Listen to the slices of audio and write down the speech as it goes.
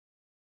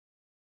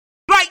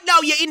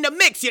now you're in the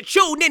mix, you're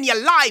tuned in,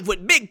 you're live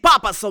with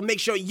Bigpapa, so make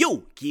sure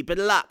you keep it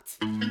locked.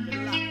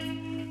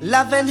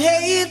 Love and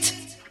hate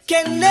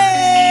can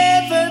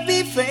never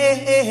be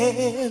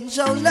friends.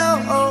 Oh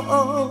no,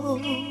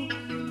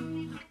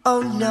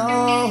 oh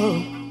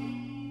no.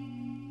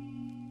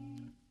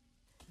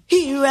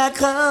 Here I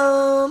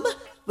come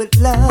with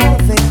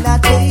love and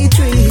not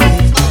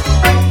hatred.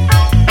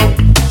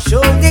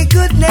 Surely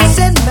goodness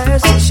and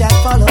mercy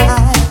shall follow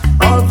I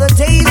all the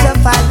days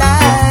of our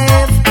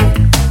life.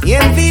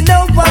 Envy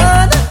no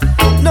one,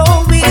 no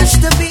wish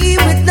to be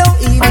with no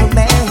evil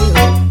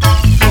man.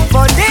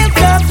 For there'll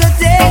come the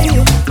day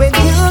when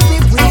you'll be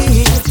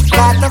with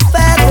like the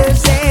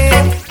feathers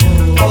and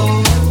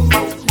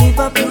leave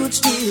up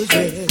huge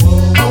children.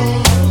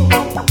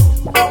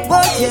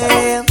 Oh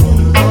yeah,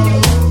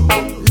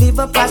 leave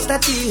up past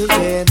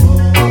children.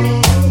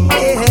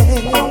 Yeah.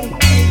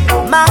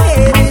 My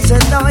head is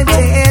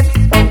anointed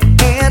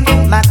and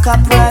my cup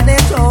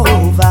runneth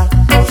over.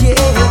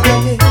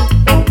 Yeah.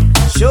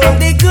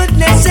 Surely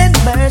goodness and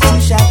mercy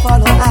shall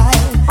follow I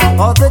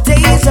all the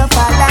days of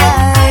our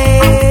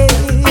life.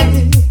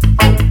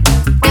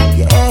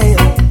 Yeah.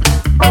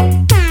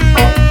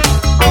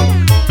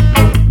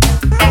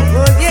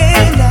 Oh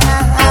yeah,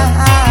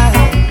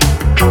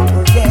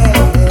 oh yeah.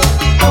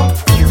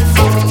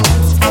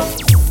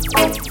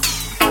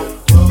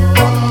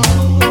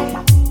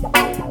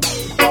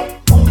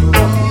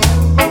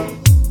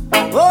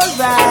 All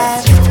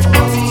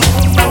right.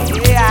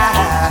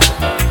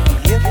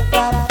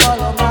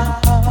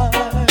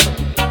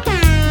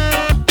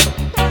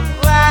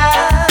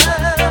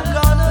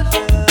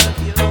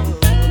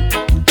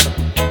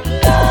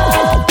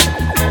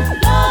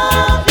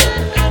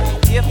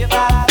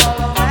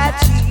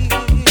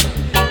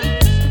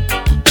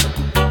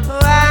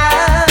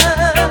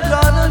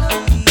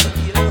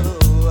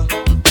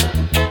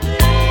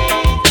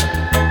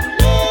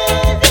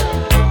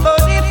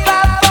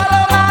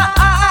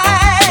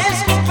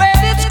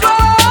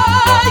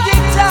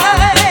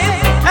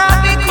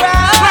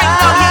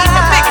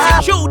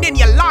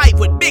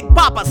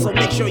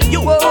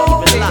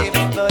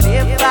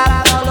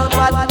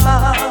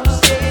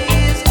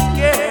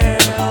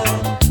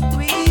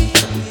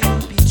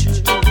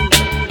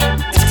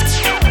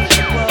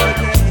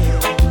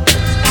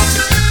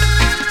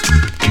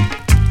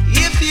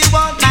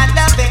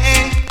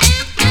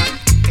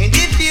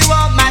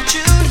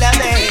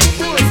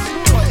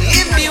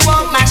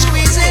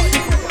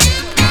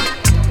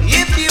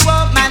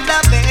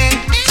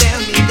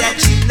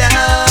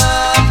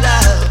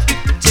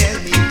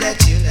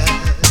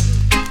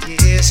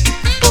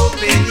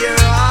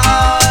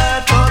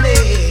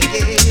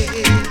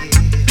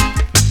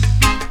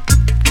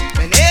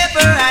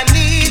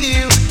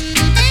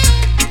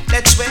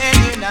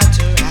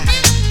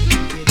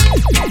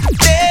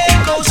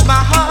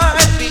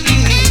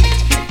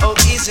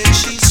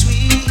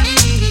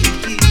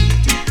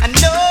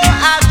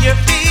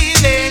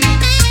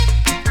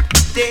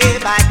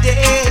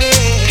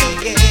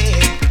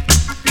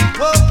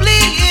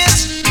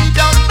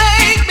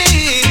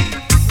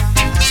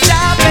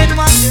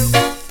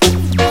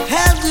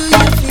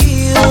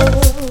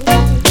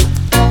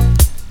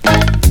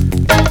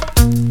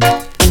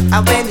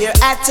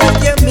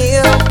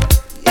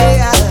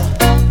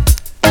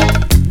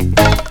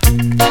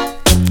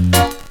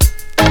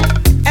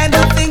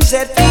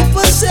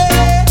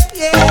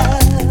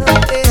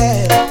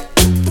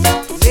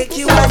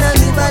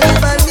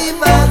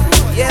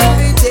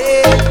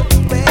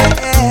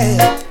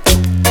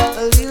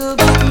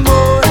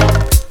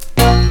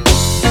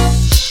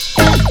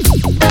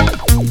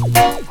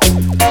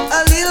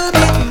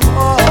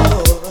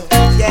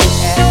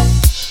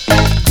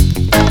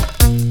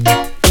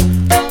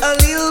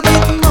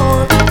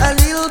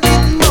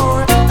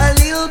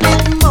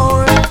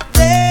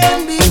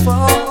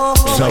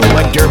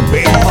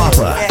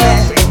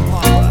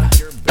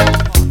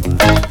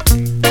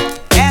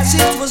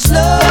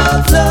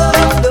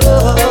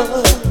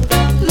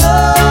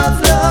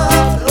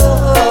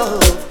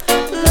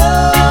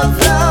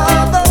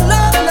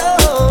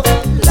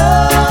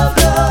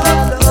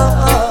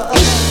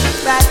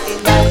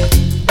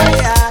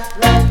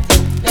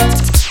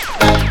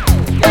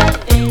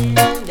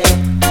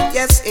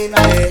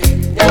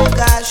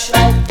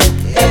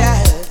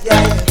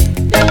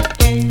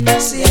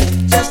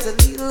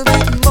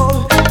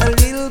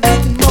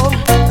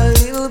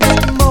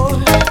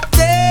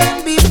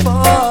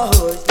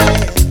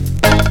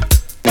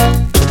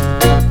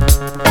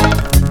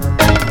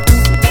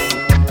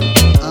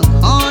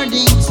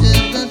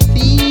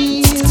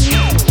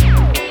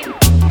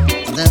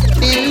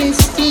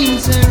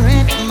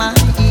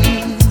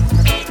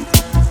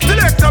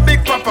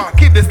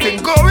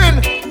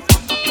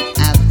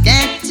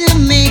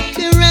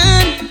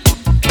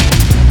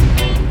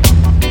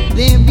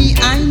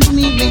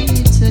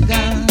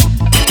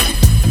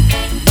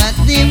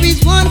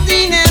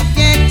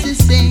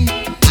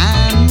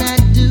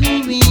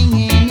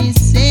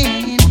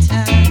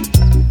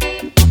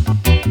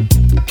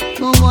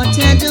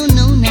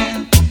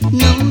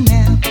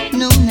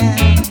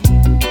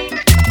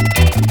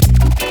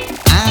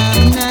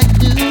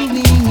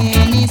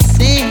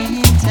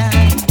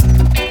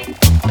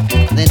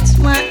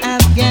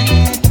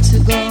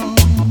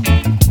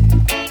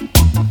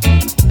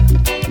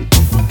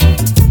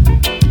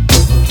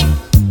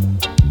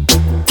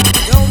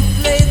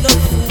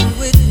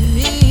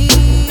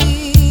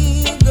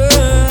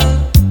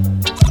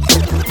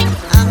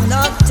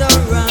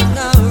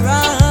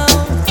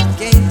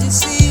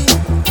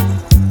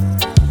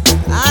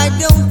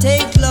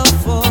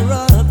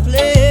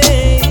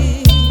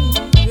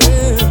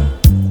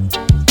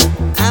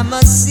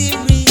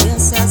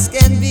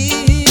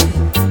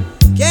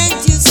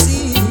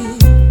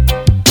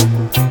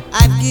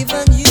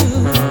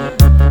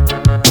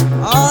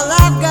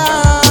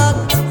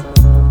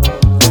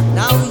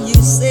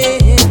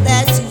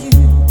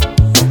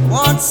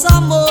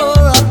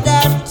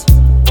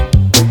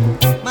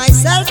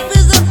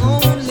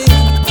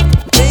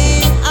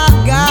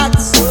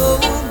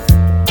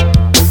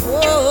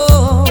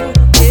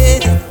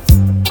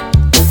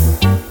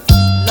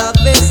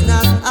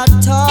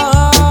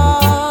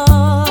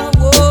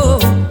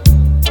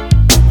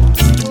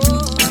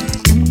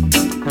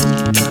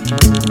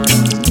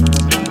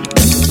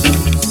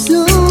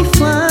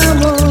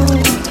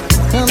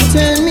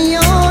 turn me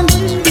on.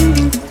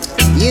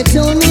 You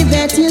told me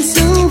that you're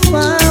so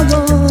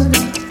forward.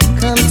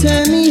 Come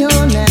turn me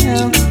on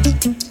now.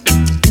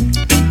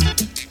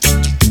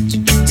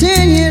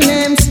 Turn your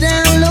lamps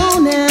down low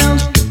now.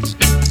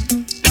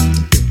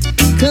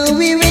 'Cause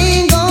we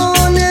ain't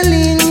gonna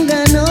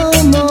linger no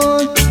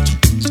more.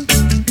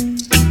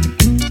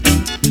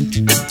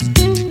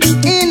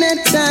 In a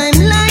time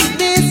like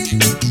this,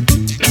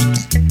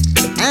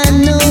 I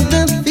know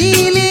the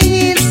feeling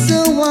is so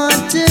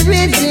hard to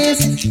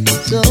resist.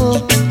 So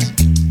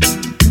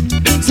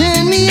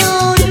turn me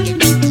on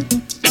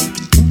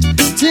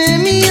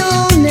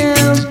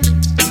now.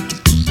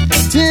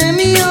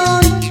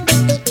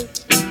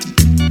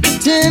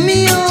 Turn me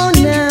on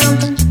now.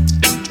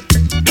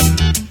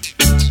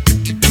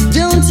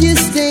 Don't you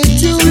stay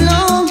too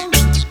long.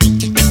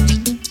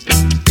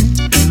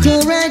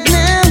 'Cause right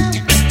now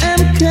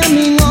I'm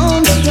coming on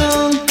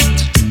strong.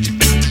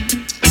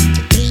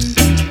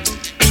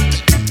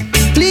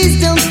 Please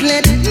don't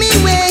let me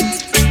wait.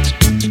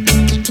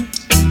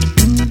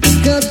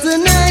 'Cause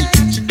tonight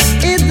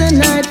is the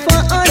night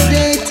for our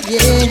date,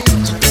 yeah.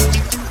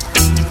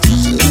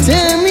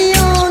 Turn me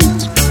on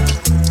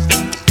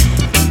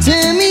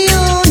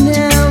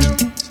now.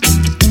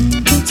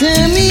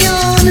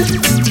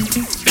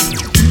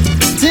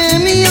 Turn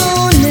me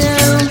on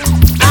now.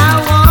 I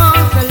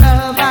want the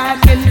love I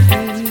can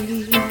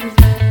feel.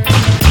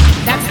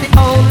 That's the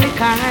only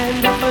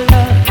kind of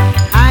love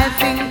I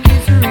think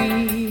is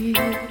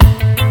real.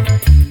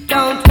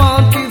 Don't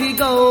want to be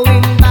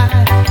going by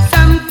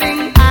something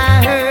I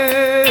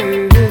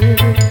heard.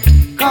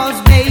 'Cause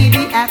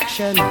baby,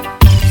 action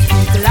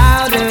speaks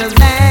louder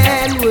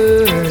than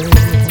words.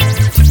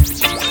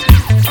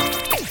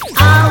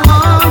 I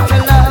want a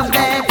love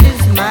that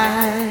is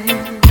mine.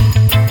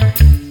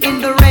 In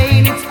the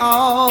rain it's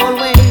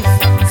always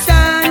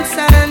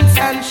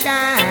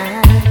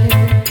sunshine.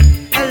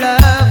 A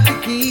love to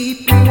keep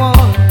me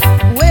warm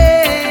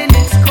when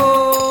it's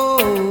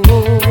cold.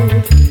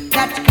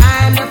 That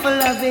kind of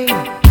loving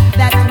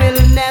that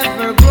will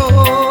never grow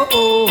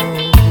old.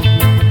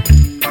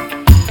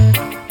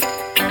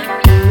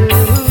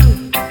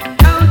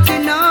 Don't you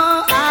know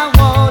I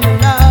want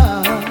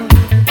love?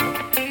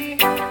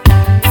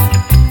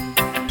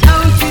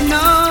 Don't you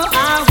know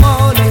I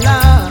want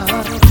love?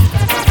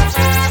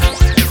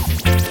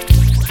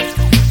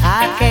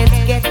 I can't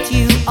get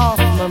you off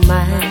my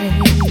mind.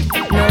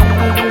 No,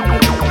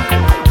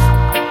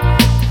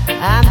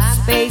 I'm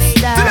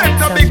spaced out.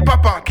 Select a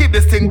Bigpapa, keep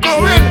this thing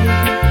going.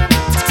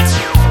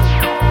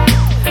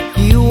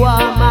 You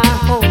are my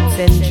hopes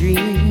and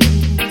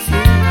dreams.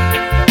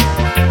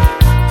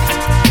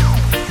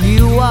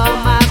 You are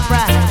my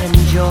pride and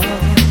joy.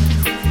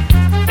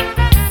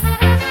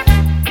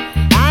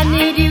 I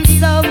need you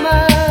so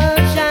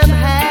much, I'm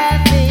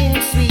having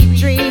sweet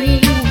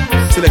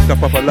dreams. Select a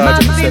Papa My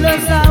large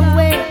pillows are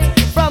wet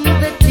from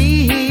the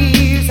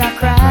tears I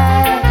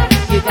cry.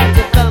 You got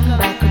to come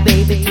back,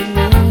 baby, to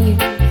me.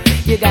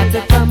 You got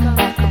to come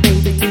back,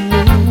 baby, to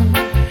me.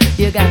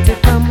 You got to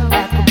come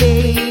back,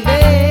 baby.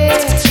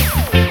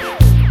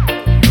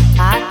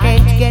 I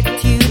can't get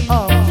you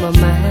off my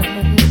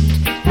mind,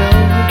 no.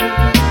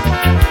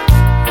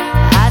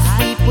 I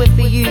sleep with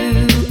you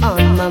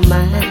on my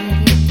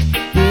mind,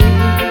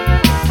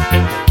 yeah.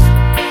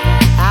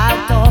 I'll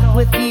talk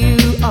with you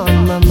on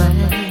my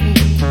mind,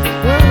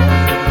 yeah.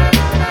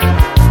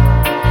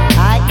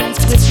 I eat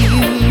with you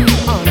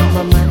on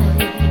my mind,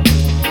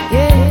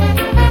 yeah.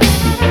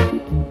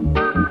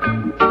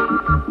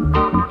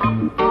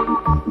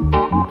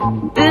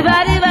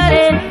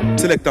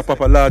 Select a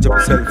Papa large of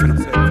yourself.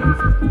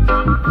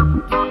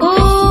 Ooh,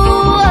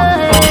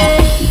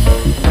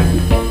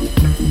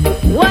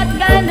 what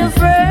kind of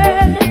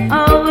world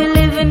are we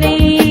living in?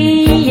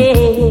 Yeah.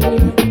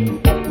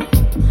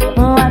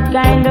 What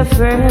kind of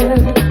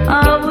world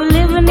are we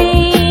living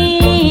in?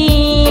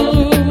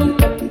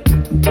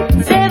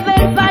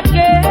 7 fat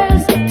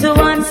girls to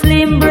 1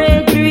 slim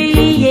bravery,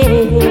 yeah.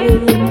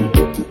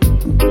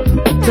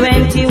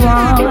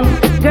 21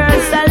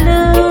 girls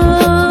salute.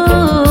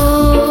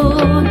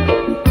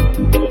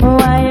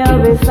 Why are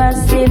we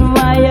fasting?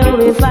 Why are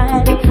we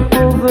fighting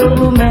over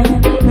women?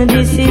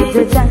 This is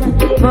the time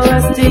for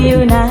us to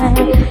unite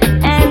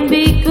and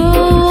be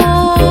cool.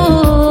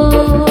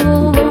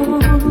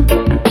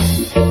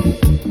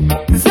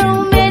 So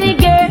many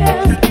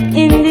girls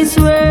in this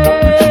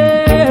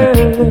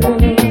world.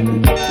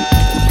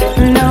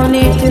 No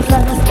need to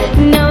fuss,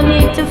 no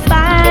need to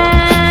fight.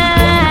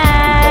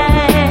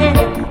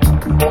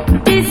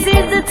 This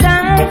is the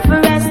time for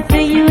us to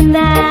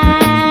unite.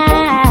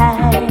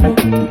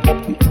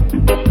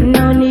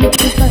 No need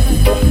to fuss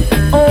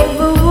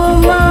over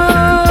woman.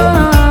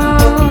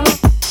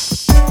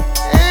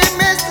 Hey,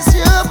 Mr.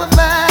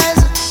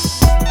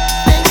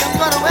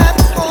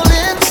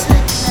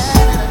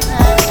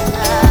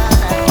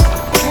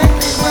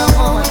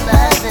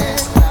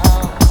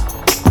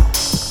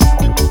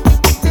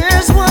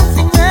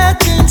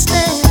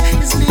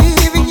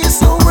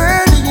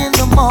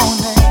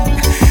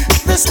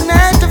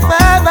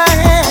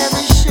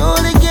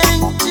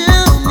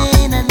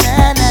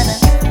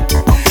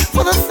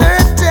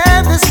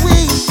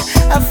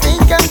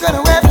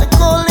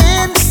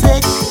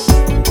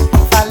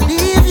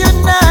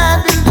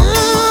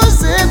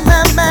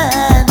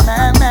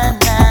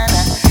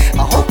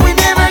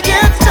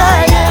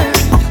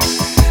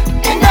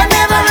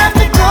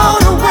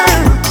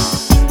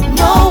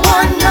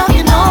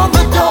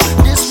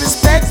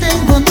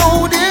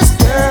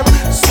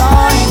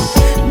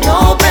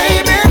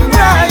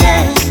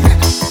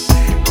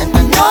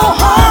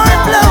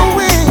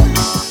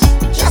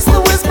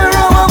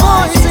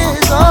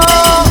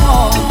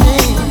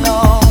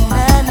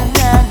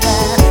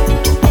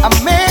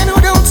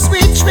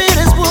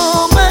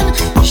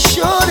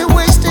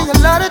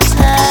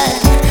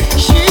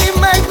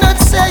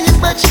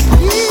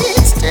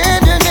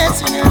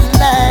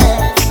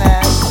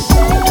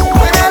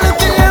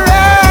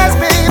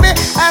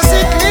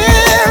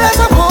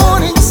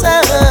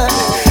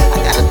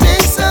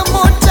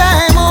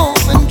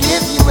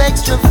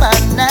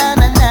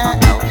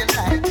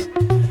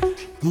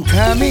 I'm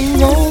coming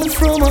home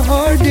from a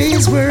hard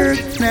day's work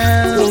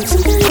now.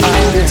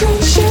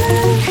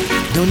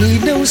 Don't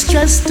need no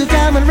stress to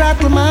come and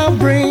rattle my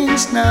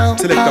brains now.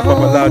 Selector Papa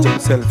large up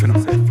himself, you know.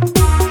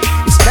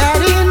 It's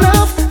bad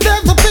enough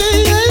that the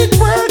pay ain't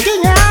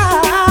working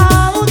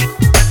out,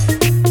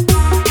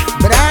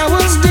 but I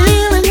was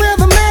dealing with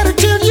a matter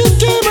till you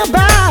came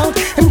about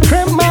and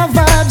cramped my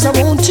vibes. I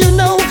want you to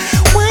know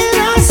when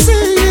I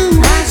see you,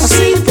 I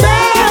see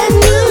bad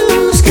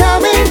news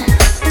coming.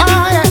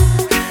 Oh yeah,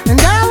 and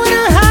I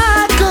wanna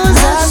hide 'cause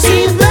I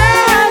see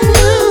bad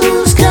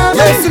news coming.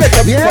 Yeah,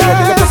 Selector Papa,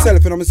 pick up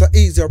yourself, you know, Mr.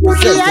 Easier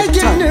present. I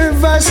get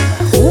nervous,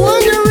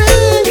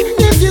 wondering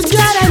if you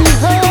got any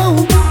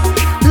hope.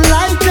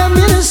 Like I'm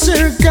in a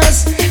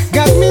circus,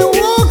 got me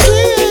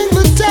walking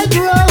the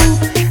tightrope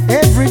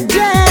every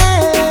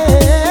day,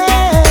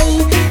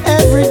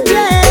 every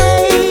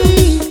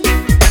day,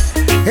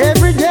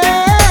 every day,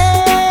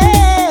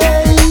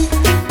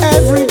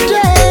 every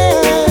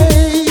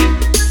day.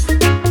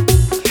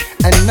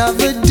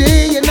 Another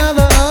day,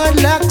 another hard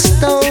luck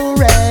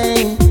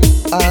story.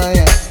 Oh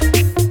yeah.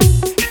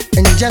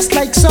 And just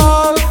like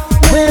Saul,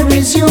 where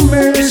is your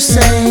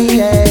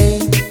mercy?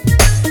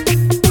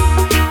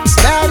 It's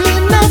bad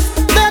enough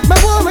that my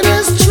woman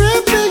is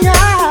tripping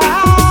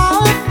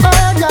out.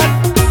 Oh God,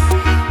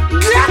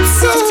 got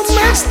so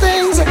much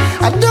things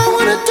I don't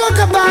wanna talk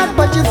about,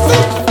 but you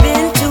think.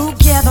 Been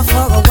together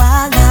for a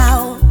while now,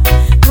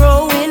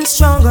 growing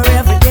stronger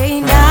every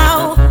day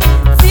now.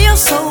 Feel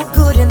so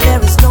good and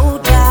there is no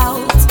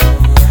doubt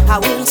I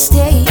will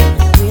stay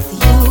with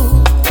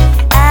you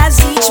as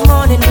each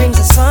morning brings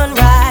a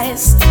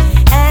sunrise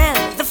and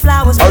the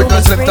flowers bloom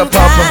in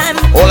springtime.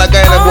 All I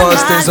got to go on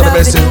stays on the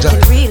messenger.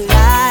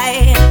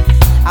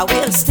 I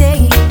will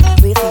stay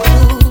with you.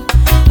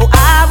 Oh,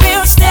 I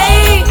will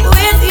stay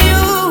with you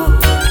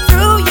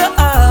through your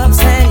ups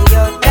and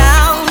your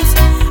downs.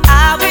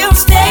 I will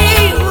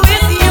stay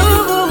with you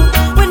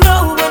when no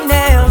one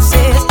else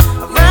is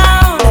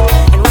around.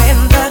 And when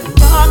the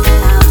dark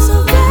clouds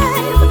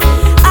arrive,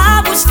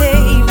 I will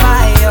stay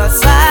by your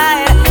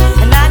side.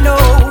 And I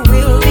know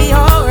we'll be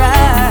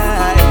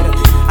alright.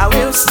 I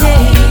will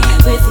stay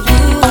with you.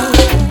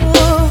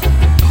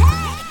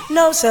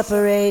 No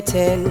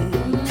separating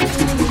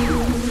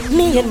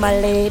me and my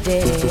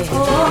lady.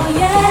 Oh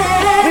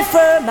yeah. We're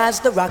firm as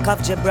the rock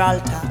of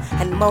Gibraltar,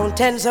 and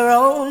mountains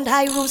around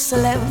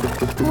Jerusalem.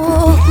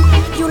 Oh,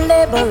 you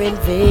labor in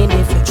vain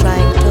if you're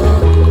trying to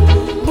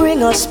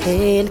bring us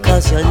pain,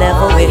 'cause you'll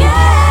never win.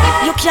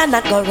 You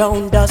cannot go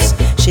round us.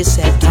 She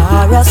said,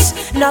 Taurus,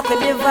 nothing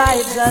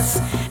divides us.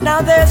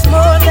 Now there's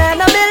more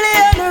than a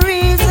million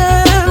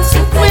reasons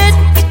to quit,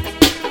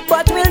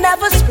 but we'll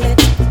never split.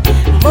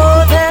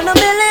 More than a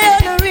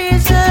million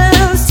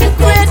reasons to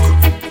quit,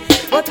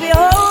 but we're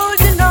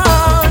holding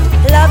on.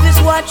 Love is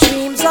what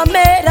dreams are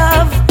made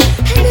of,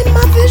 and in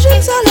my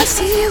visions all I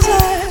see is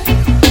her.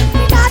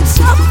 We got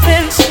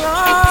something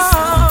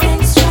strong,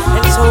 and so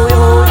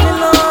we're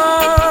holding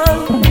on.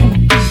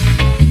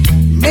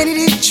 Many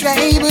did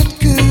try but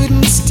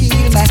couldn't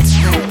steal my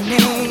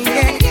honey.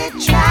 Many did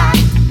try.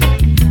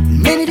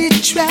 Many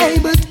did try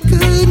but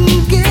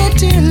couldn't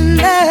get your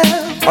love.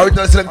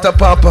 Original Selector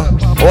Papa.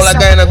 All I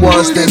got to go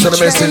on stays on the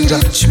messenger.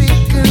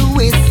 Trick her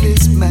with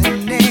his money.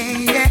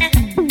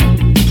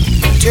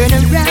 Turn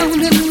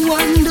around and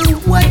wonder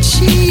what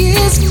she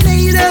is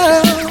made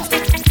of.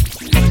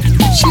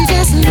 She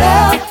just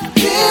loves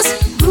this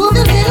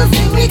groovy little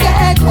thing we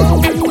got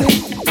going.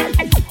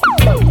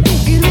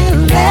 It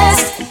will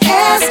last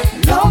as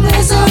long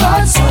as her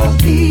heart's all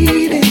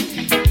beating.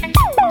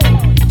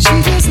 She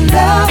just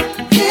loves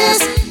this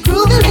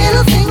groovy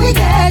little thing we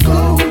got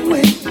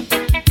going.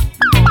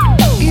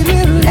 It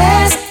will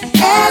last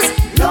as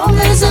long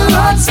as her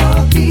heart's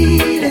all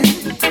beating.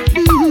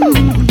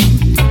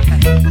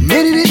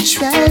 Many did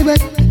try,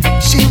 but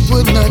she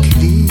would not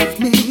leave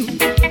me.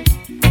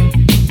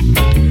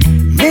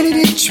 Many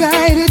did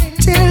try to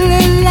tell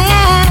her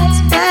lies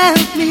about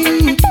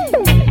me.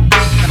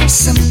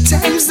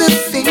 Sometimes the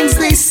things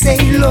they say,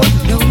 Lord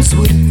knows,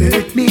 would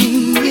hurt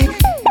me.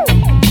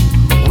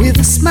 With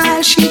a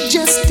smile, she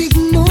just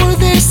ignored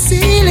their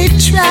silly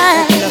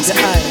tries.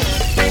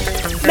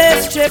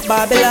 Mistress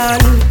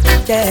Babylon,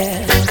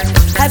 yeah,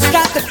 has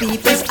got the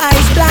people's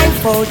eyes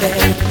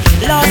blindfolded,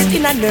 lost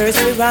in a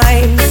nursery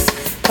rhymes,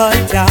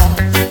 culture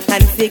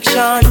and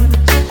fiction.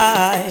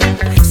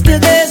 Still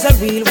there's a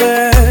real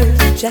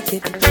world, check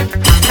it,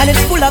 and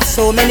it's full of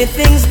so many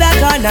things that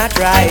are not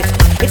right.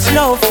 It's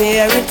no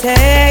fairy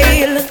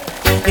tale,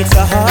 it's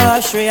a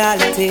harsh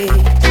reality.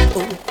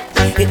 Ooh.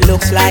 It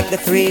looks like the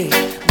three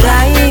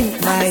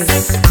Blind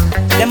mice.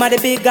 Them are the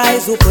big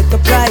guys who put the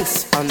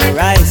price on the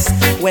rice.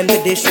 When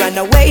the dish ran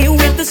away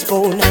with the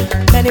spoon,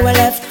 many were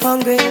left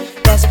hungry,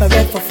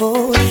 desperate for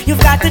food.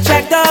 You've got to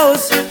check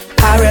those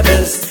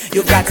parables,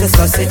 you've got to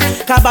suss it.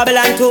 Cause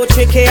Babylon too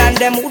tricky and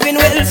them moving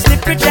will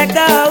slippery. Check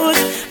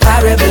those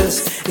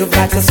parables, you've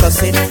got to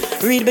suss it.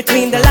 Read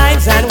between the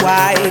lines and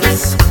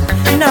wise.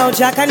 Now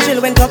Jack and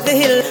Jill went up the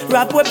hill.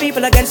 Rob poor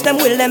people against them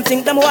will. Them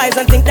think them wise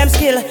and think them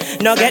skill.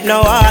 No get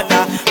no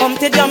water.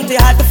 Humpty Dumpty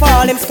had to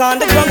fall. Him scorn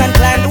the ground and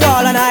climb the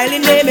wall. And highly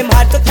name him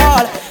had to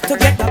call to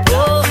get the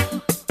blow.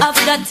 I've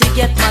got to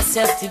get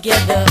myself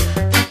together.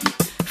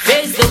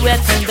 Face the wet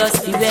and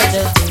dusty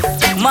weather.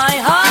 My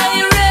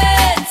high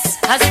rates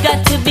has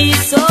got to be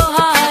so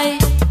high.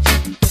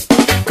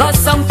 Cause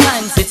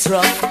sometimes it's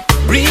rough,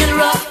 real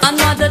rough.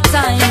 Another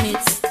time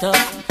it's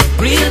tough,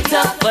 real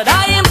tough. But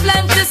I am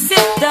planning to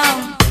sit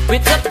down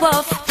with a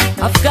puff.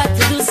 I've got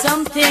to do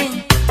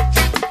something.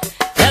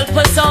 Help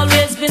has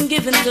always been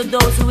given to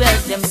those who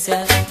help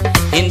themselves.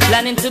 In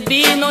planning to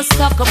be no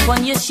stock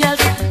upon your shelf.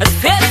 As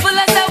faithful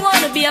as I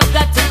want to be, I've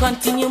got to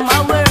continue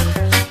my work.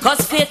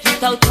 Cause faith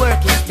without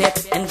work is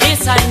death, and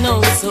this I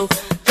know. So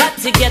got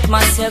to get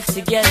myself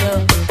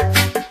together.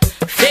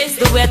 Face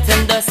the wet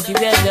and dusty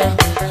weather.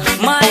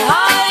 My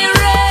high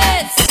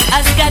rates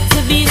has got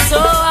to be so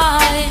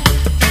high.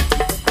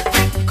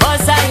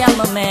 Cause I am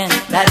a man,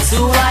 that's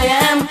who I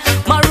am.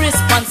 My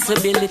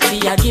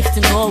responsibility I give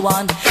to no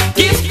one.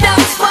 Give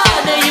thanks,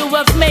 Father, you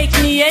have made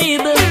me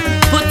able.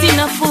 Put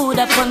enough food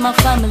upon my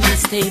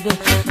family's table.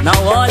 Now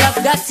all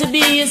I've got to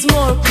be is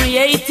more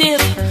creative.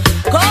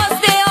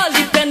 Cause they all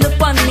depend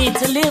upon me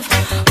to live.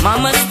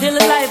 Mama's still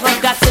alive,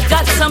 I've got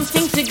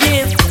something to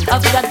give.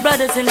 I've got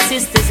brothers and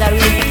sisters I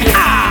really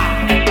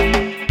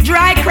give.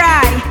 Dry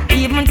cry,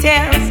 even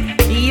tears,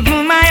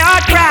 even my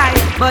heart cry.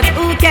 But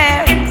who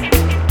cares?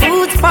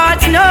 Whose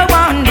fault's no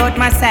one but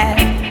myself.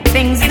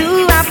 Things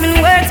do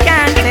happen, words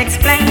can't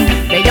explain.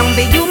 Beyond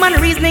the human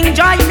reasoning,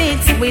 joy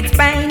mixed with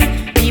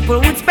pain. People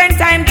would spend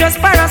time just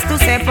for us to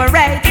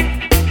separate.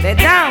 They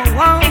don't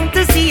want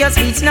to see us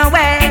reach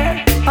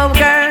nowhere. Oh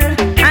girl,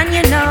 and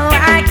you know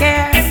I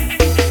care.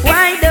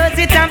 Why does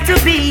it have to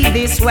be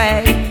this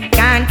way?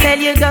 Can't tell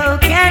you go,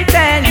 can't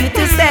tell you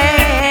to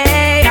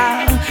stay.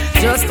 Oh,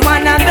 just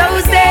one of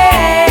those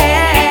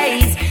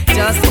days.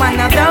 Just one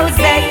of those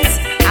days.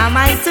 Am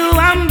I too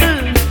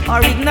humble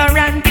or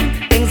ignorant?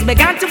 Things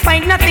began to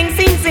find nothing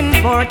seems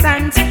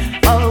important.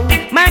 Oh,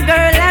 my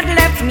girl had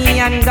left me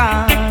and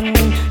gone.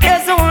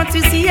 Doesn't want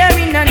to see her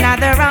in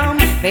another room.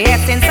 The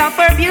essence of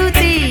her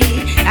beauty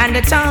and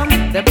the charm,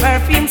 the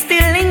perfume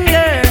still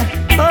linger.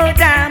 Oh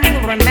damn,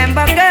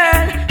 remember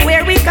girl,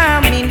 where we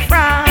coming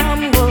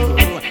from.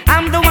 Oh,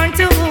 I'm the one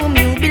to whom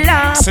you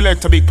belong.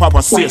 Select a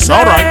Bigpapa says,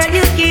 alright.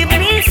 You keep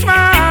me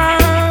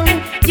strong.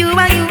 You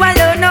and you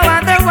alone, no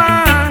other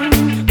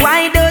one.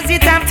 Why does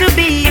it have to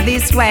be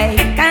this way?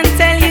 Can't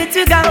tell you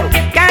to go,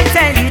 can't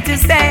tell you to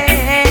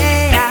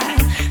stay.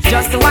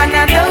 Just one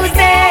of those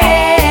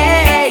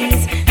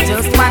days.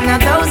 Just one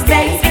of those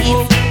days.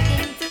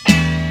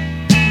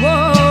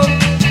 Whoa.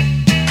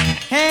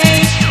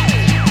 Hey,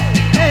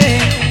 hey.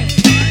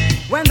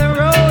 When the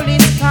road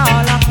is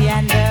tall up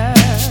yonder,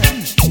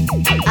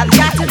 I've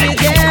got to be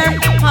there.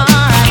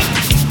 Alright.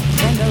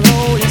 When the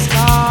road is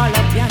tall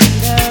up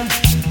yonder,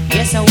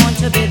 yes, I want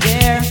to be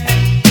there.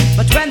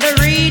 But when the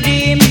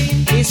redeem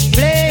is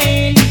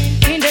playing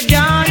in the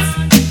dance,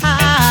 I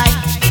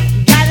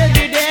gotta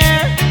be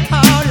there.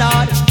 Oh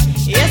Lord,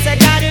 yes, I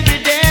gotta be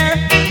there.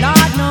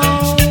 Lord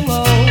knows.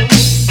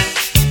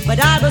 But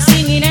I was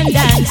singing and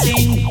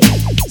dancing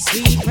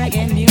sweet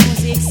reggae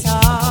music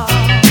songs.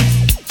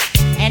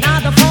 And all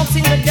the folks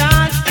in the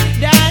dance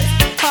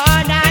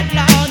all night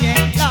long,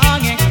 yeah.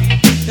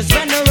 Cause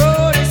when the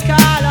road is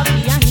called up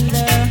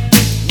yonder,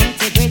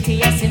 nitty-gritty,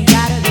 yes, you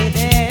gotta be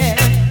there.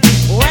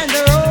 When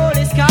the road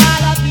is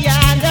called up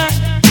yonder,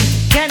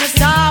 then a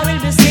star will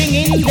be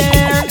singing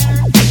there.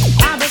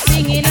 I'll be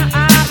singing a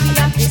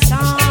happy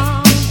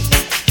song.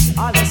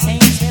 All the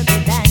saints will be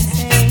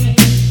dancing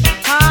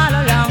all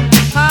along,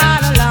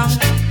 all along,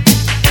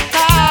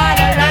 all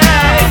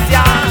along,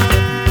 yeah.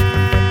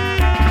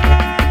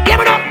 Give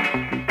it up!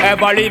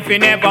 Ever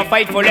living, ever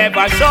faithful,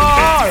 ever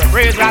sure.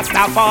 Praise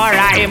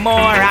Rastafari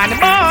more and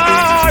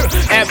more.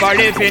 Ever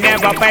living,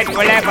 ever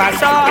faithful, ever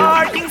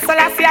sure. King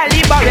Selassie, I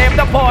liberate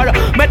the poor.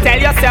 Me tell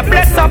yourself,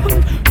 bless up.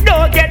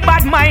 Don't get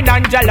bad mind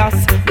and jealous.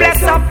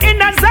 Bless up.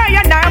 In a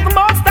Zion, I have the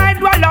most I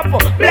dwell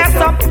up. Bless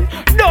up.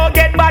 Don't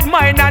get bad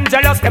mind and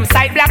jealous. Them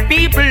side black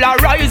people are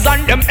rise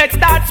and them head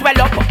start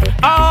swell up.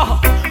 Oh,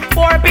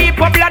 poor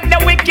people blood the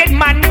wicked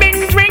man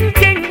been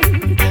drinking.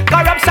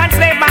 Corruption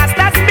slave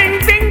masters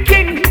been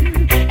thinking.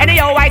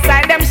 Anyhow I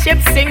saw them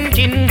ships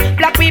sinking.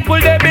 Black people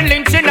they been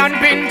lynching and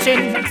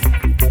pinching.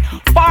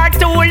 For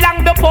too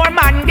long the poor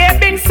man they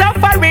been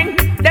suffering.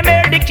 Them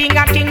hear the king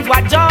of kings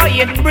what joy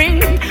it bring.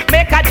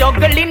 Make a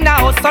juggling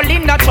now,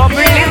 hustling, a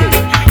troubling.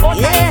 Oh,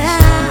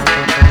 yeah,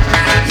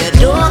 you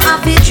don't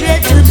have to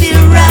dread to be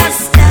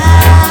Rasta.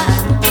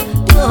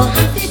 Don't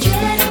have to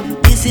dread.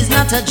 This is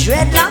not a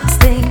dreadlocks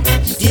thing,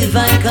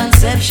 divine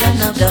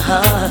conception of the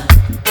heart.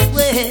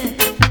 Well,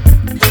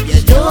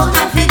 you don't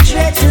have to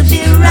dread to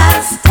be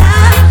Rasta.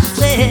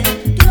 Well,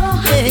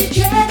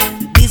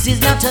 this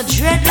is not a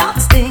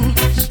dreadlocks thing,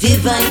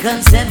 divine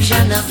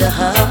conception of the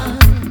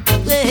heart.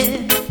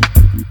 Well,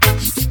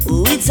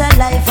 oh, it's a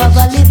life of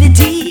a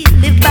liberty,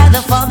 lived by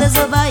the fathers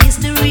of our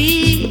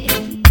history.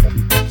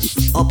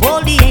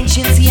 Uphold the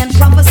anciency and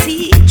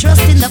prophecy,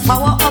 trust in the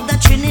power of the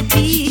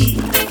Trinity.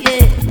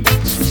 Yeah,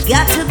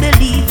 got to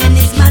believe in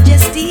His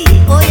majesty.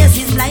 Oh yes,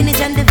 His lineage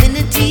and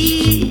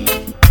divinity.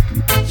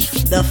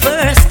 The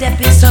first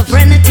step is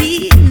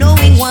sovereignty,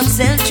 knowing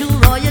oneself true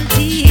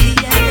royalty.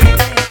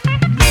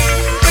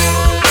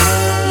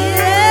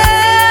 Yeah.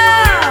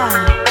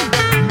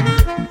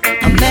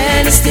 A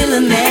man is still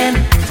a man,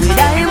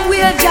 whether him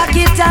wear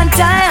jacket and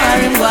tie or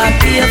him walk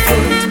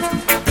barefoot.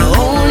 The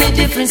only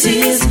difference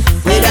is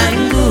whether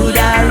I'm good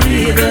or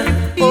evil.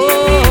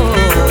 Oh,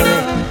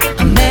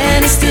 a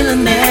man is still a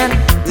man,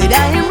 whether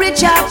I'm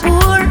rich or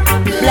poor,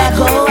 black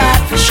or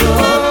white for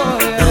sure.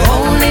 The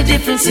only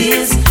difference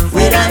is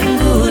whether I'm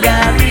good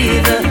or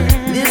evil.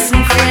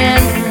 Listen,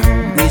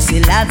 friend, we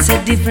see lots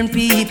of different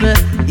people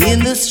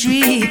in the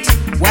street,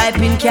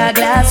 wiping car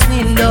glass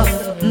window.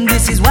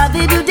 This is what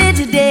they do day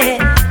to day,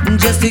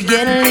 just to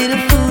get a little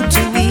food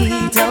to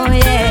eat. Oh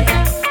yeah.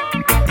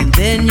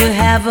 Then you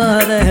have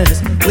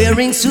others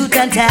wearing suit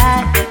and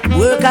tie,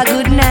 work a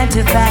good 9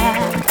 to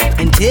 5,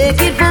 and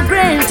take it for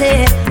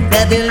granted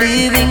that they're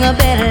living a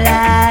better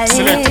life.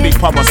 Select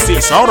Bigpapa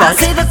says, alright. I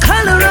say the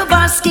color of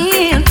our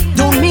skin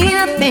don't mean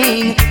a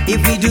thing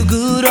if we do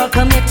good or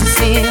commit to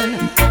sin.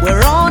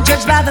 We're all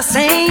judged by the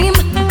same,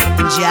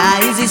 and Jah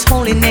is His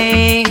holy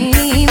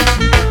name.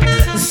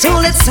 So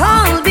let's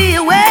all be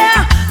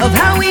aware of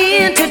how we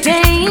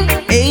entertain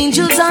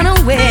angels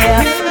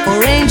unaware,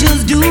 for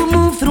angels do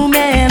move through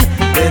men,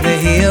 whether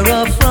here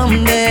or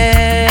from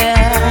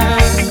there.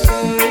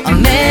 A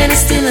man is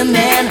still a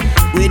man,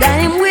 whether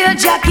him wear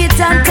jacket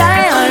and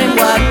tie or him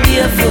walk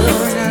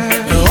barefoot.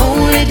 The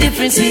only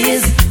difference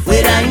is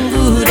whether I'm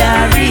good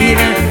or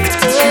evil.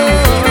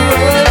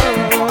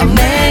 Oh, a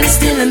man is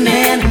still a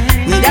man,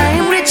 whether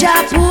him rich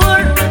or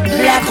poor,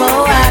 black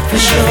or white for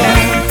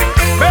sure.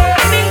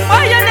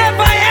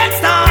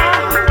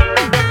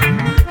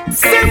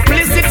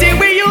 Simplicity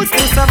we used to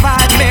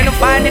survive. Men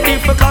find it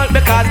difficult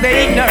because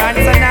they ignorant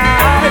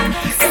tonight.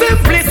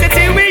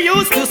 Simplicity we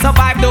used to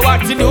survive. Do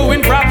what you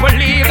doing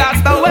properly,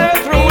 that's the way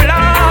through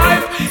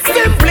life.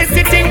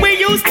 Simplicity we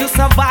used to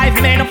survive.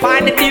 Men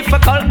find it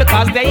difficult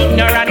because they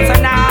ignorant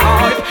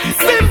tonight.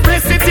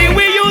 Simplicity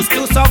we used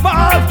to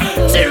survive.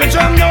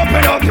 Children,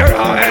 open up your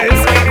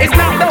eyes. It's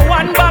not the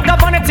one bag of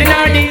vanity in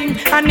our ding,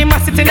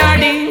 animosity in our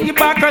ding,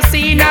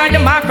 hypocrisy in our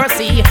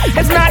democracy.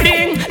 It's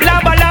nothing,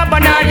 lava lava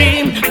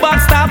nothing, but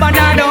stab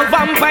another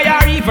vampire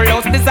evil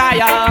lost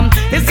desire.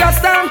 It's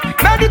just a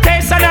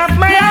meditation of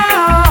my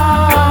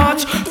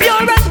heart,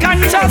 pure and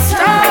conscious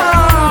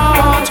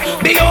thought.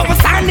 Be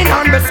overstanding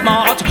and be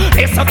smart.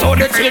 Listen to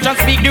the children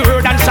speak the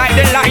word and shine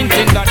the light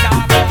in the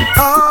dark.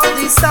 All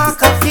this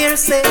talk of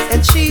hearsay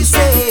and she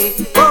say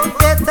won't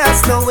get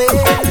us nowhere.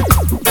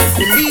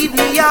 Believe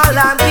me, all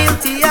I'm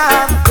guilty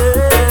of,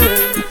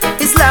 girl,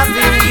 is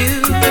loving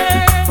you.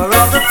 For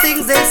all the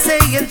things they say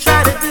and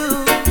try to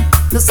do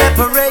to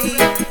separate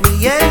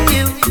me and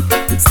you,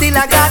 still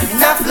I got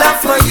enough love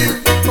for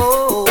you.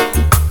 Oh,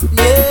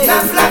 yeah,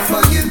 enough love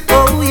for you.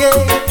 Oh,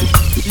 yeah.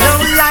 No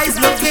lies,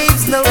 no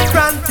games, no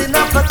fronting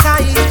up a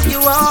kind. You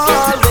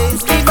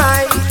always be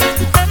mine.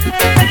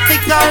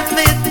 Thick or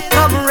thin,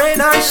 come rain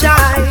or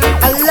shine,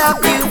 I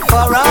love you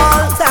for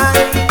all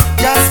time.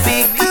 Just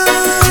be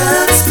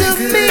good to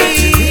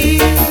me.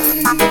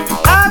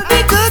 I'll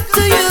be good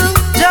to you.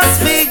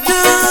 Just be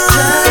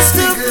good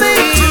to me.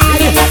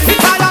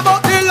 It's all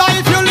about the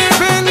life you're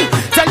living.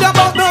 Tell you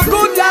about the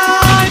good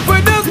life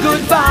with the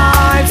good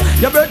vibes.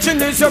 Your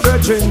virgin is your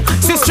virgin,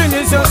 sister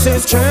is your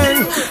sister.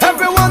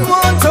 Everyone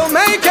want to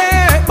make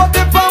it, but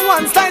if I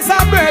want slice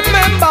of bread,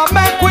 remember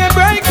make we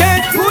break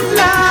it. Good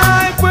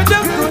life with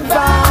the good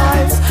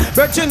vibes.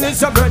 Virgin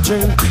is your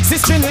virgin,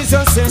 sister is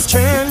your sister.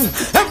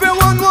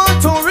 Everyone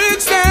want to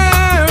reach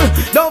there.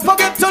 Don't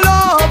forget to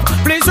love.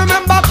 Please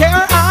remember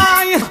care.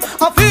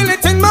 I feel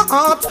it in my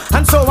heart,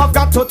 and so I've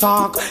got to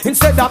talk.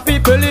 Instead of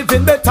people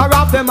living better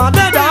off, them are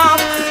dead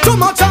off. Too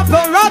much of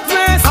the rat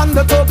race and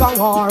the tug of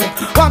war.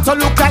 Want to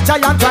look like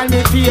giant, try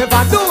me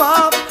favor, do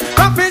up.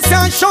 Prophets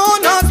and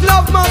shown us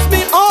love must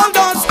be all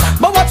us.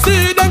 But what's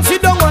the them see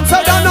don't want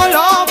to no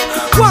love.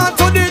 Want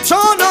to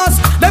dethrone us,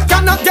 they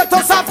cannot get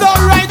us off the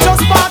righteous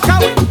path.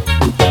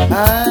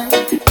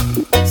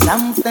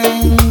 Some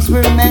things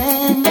were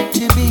meant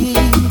to be,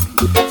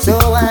 so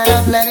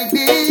I've let it be.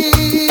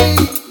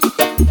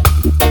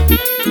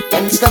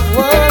 And stop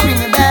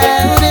worrying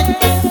about it.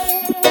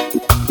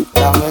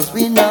 Long as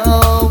we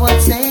know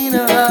what's in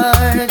our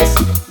hearts,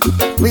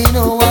 we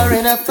know we're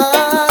in our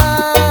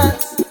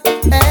thoughts.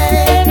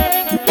 Hey,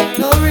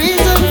 no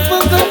reason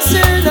for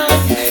concern.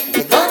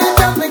 They're gonna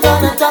talk, they're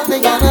gonna talk,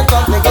 they're gonna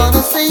talk, they're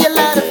gonna say a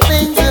lot of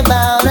things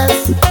about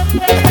us.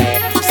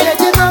 Said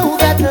you know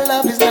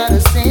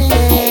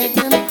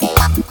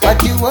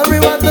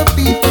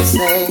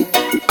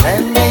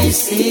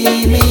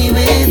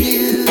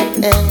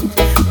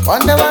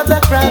Wonder what the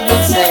crowd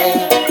will say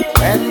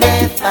when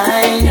they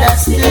find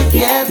us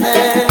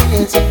together.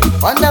 Yes.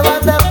 Wonder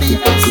what the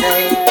people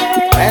say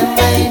when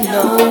they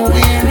know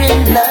we're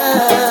in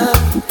love.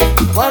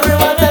 Wonder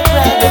what the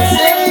crowd will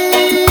say.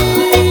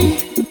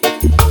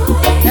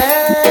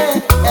 Hey,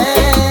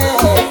 hey,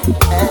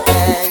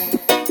 hey.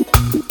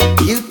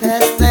 You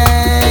pass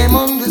them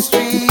on the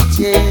street,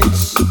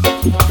 yes.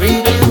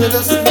 Greet you with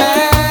a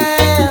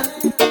smile.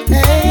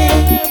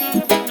 Hey,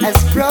 as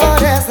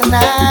broad as the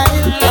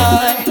Nile,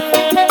 boy.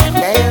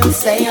 They'll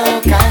say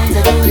all kinds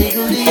of goody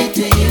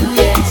to you,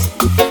 yes.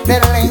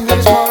 That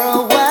lingers for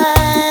a while.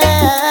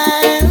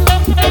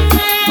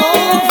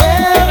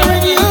 Over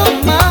in your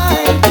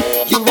mind.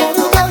 You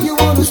wanna go, you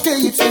wanna stay.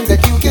 It seems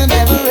that you can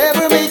never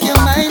ever make your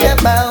mind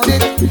about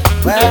it.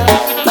 Well,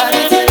 but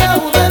if you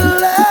know that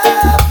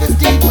love is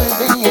deep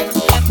within,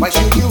 why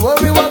should you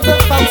worry what the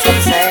folks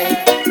will say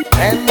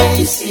when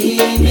they see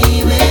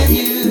me with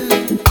you?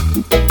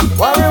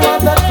 Worry what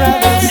the crowd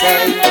will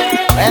say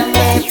when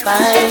they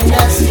find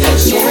us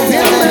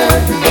together.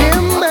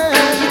 Remember,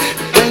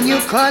 when you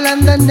call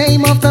on the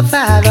name of the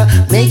Father,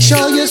 make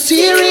sure you're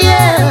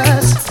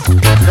serious,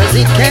 cause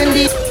it can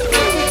be.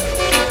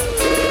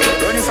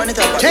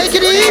 Take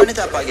it in.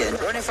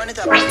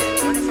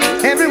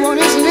 Everyone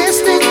is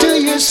listening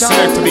to your song.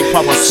 Select to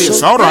Bigpapa says,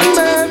 So alright.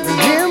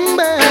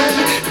 remember,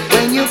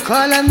 when you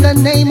call on the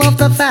name of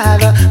the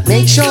Father,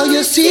 make sure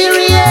you're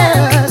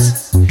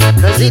serious,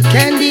 cause it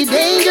can be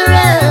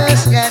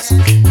dangerous. Yes,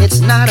 it's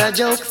not a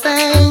joke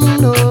thing,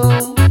 no.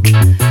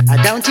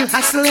 Don't you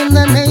hustle in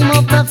the name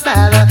of the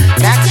Father,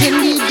 that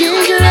can be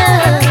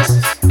dangerous.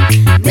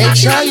 Make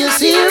sure you're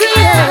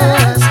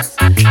serious,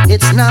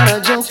 it's not a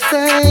joke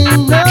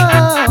thing,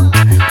 no.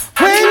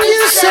 When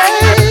you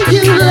say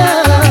you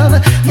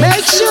love,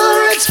 make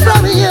sure it's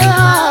from your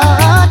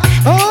heart.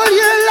 All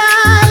your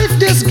life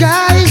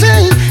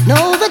disguising,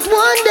 know that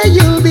one day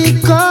you'll be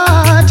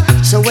caught.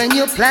 So when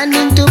you're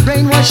planning to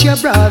brainwash your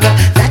brother,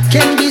 that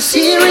can be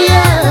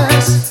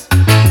serious,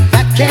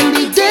 that can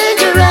be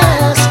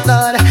dangerous,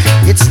 Lord.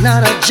 It's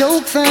not a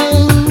joke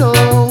thing, no.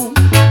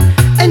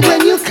 And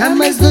when you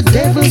come as the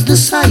devil's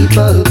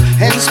disciple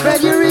and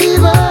spread your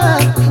evil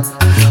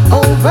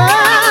over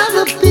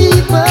the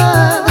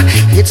people,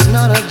 it's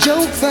not a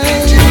joke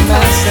thing. To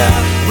myself,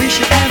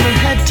 wish it never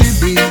had to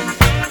be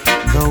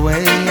the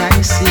way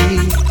I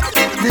see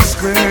this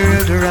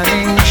world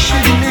running.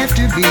 Shouldn't have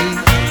to be,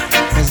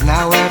 cause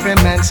now every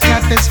man's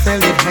cup is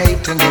filled with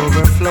hate and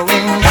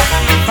overflowing.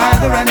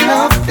 Father, I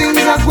know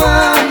things are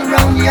going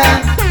wrong, yeah.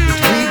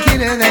 It's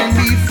wickeder than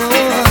before.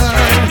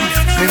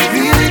 We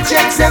really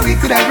checked that we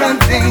could have run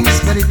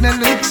things, but it don't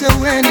look so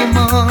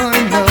anymore,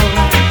 no.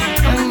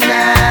 Come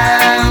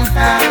down,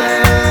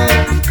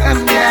 Father,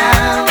 come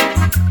down.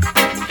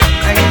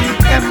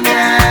 Come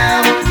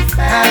down,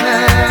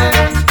 Father,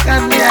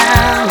 come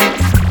down.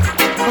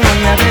 Oh,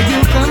 I beg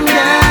you, come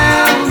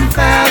down,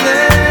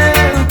 Father,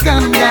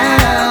 come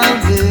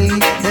down.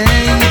 Hey,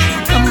 hey,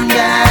 come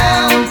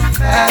down,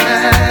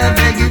 Father,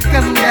 beg you,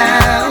 come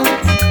down.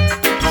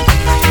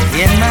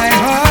 In my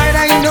heart,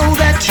 I know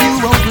that you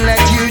won't let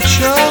your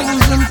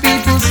chosen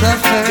people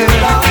suffer.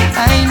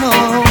 I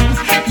know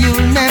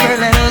you'll never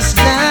let us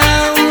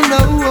down. No,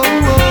 no,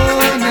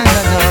 no,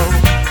 no.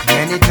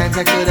 Many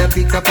times I could have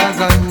picked up a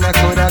gun, I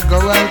could have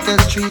go out the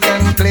street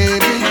and play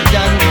big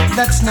gun.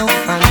 That's no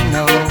fun,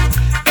 no.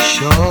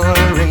 Sure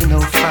ain't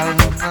no fun,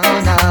 oh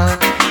no.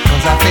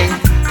 Cause I think,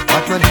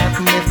 what would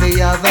happen if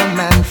the other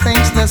man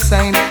thinks the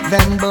same?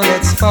 Then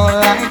bullets fall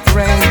like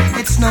rain.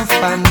 It's no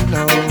fun,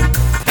 no.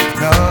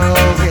 No,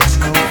 it's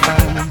no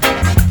fun.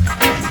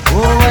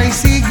 Oh, I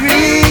see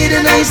greed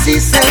and I see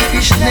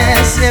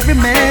selfishness. Every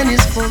man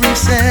is for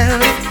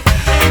himself.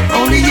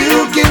 Only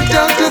you can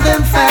talk to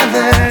them,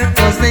 Father,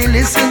 cause they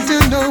listen to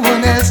no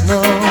one else,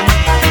 no.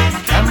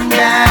 Come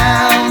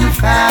down,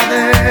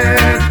 Father,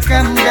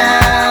 come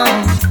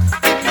down.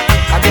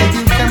 I beg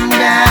you, come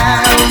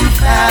down,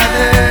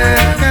 Father,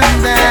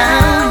 come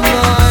down,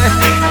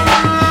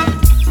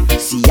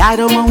 Lord. See, I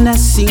don't wanna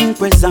seem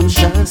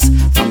presumptuous.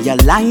 From your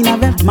line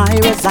of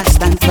admirers I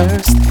stand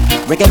first.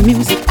 Reggae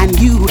music and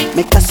you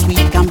make a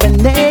sweet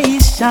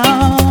combination.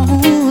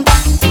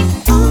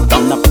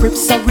 Down the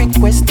Crips I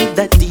requested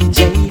the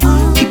DJ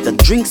keep the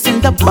drinks in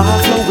the bar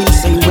flowing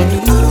same way.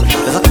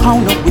 There's a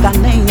counter with our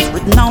names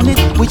written on it,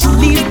 which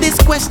leaves this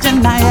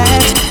question I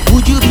ask: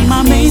 would you be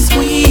my main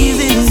squeeze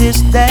in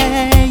this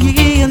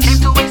dance?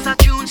 To waste a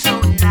tune so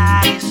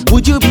nice.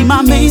 Would you be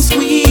my main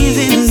squeeze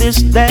in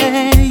this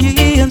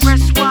dance?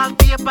 Press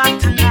wallpaper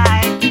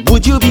tonight.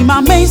 Would you be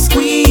my main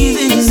squeeze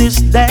in this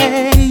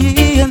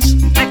dance?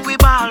 Make we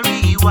ball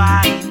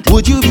rewind.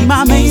 Would you be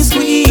my main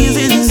squeeze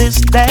in this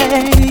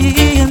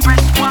dance?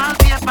 Press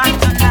wallpaper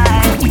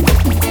tonight.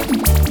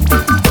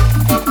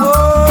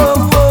 Whoa,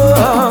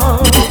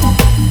 whoa.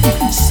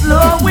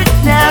 Slow it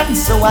down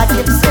so I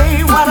can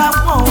say what I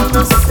want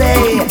to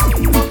say.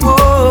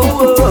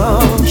 Whoa,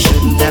 whoa.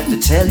 Shouldn't have to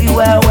tell you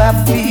how I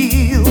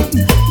feel.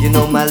 You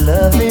know my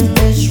loving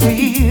is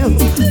real.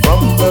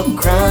 From the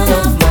crown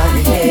of my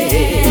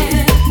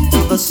head to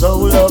the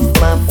sole of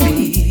my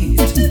feet.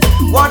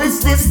 What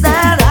is this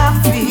that I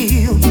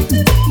feel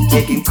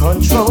taking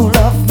control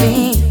of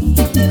me?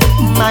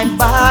 My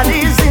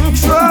body's in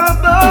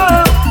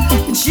trouble.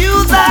 It's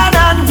you that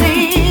I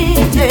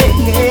need.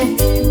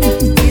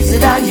 Is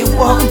it how you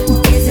walk?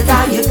 Is it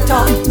how you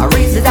talk? Or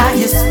is it how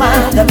you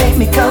smile that make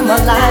me come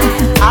alive?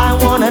 I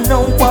wanna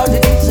know what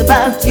it is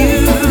about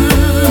you.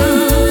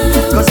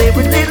 Cause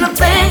every little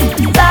thing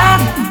that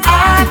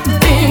I've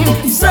been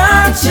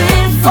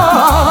searching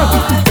for,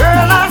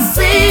 girl, I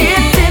see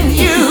it in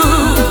you.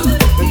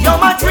 You're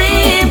my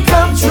dream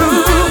come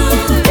true.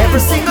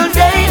 Every single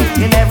day,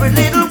 in every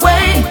little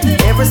way,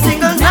 every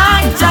single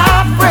night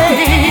I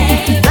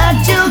pray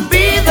that you'll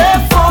be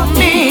there for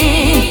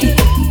me.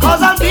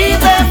 Cause I'll be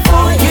there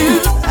for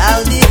you.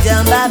 I'll be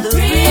down by the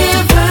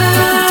river,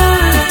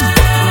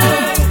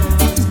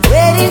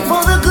 waiting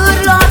for the good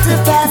Lord to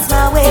pass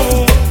my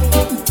way.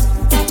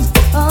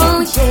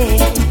 Oh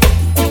yeah,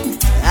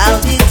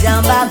 I'll be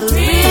down by the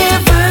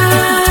river,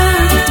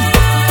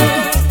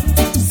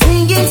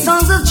 singing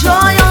songs of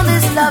joy on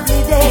this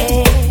lovely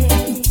day.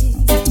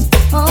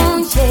 Oh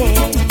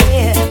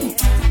yeah,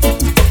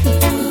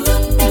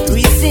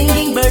 three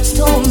singing birds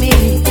told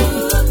me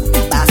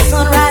by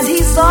sunrise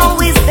he's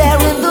always there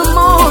in the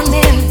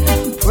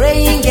morning,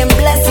 praying and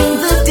blessing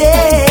the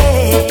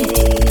day.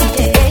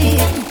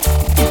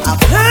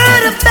 I've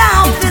heard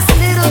about this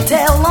little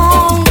tale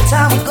long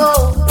time ago,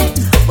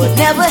 but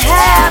never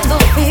had the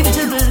faith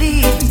to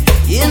believe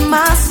in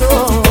my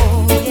soul.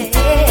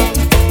 Yeah.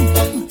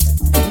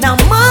 Now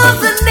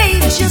Mother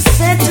Nature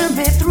said to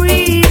me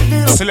three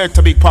little Select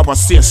a Bigpapa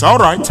says,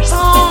 alright.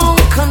 song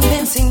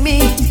convincing me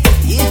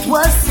it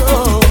was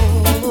so.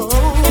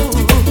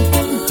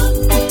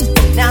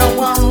 Now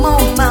I'm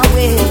on my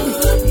way.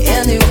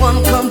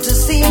 Anyone come to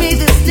see me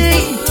this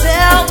day,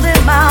 tell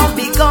them I'll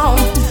be gone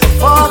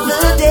for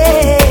the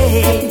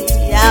day.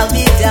 I'll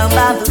be down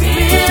by the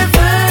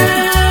river,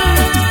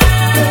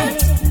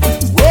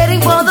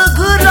 waiting for the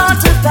good Lord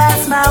to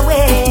pass my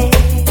way.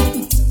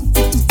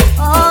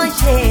 Oh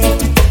yeah,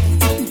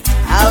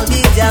 I'll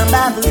be down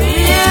by the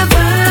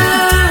river,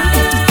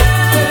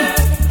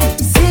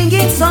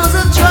 singing songs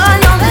of joy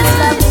on this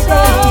lovely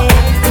day.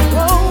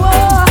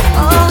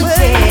 Oh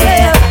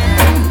yeah,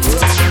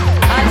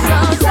 I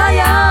saw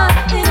Zion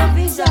in a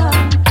vision.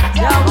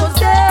 Jah was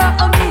there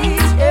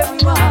amidst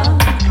everyone,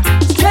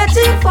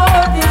 stretching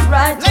forth his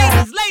right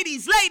hand.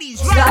 Ladies,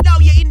 right now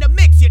you're in the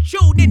mix, you're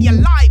tuned in, you're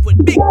live with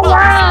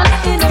Bigpapa.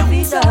 In a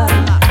vision,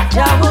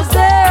 Jah was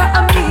there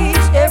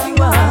amidst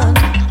everyone,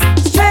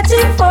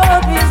 stretching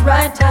forth his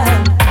right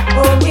hand.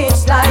 Oh,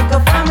 it's like a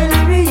family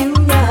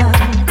reunion.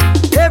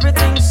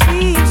 Everything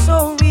seems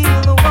so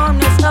real, the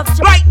warmness of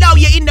Jah. Right now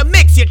you're in the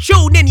mix, you're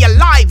tuned in, you're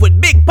live with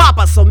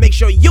Bigpapa, so make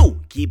sure you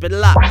keep it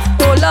locked.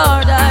 Oh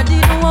Lord, I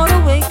didn't want to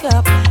wake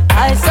up.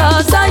 I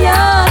saw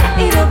Zion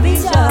in a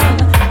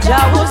vision.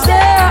 Jah was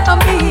there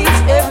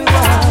amidst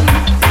everyone,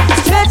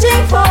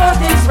 stretching forth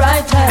his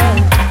right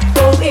hand.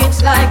 Oh,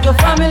 it's like a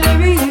family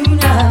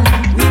reunion.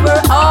 We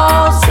were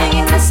all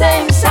singing the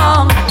same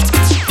song,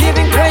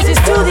 giving praises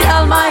to the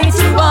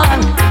Almighty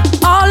One.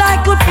 All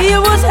I could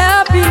feel was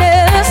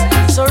happiness,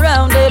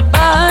 surrounded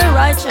by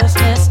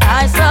righteousness.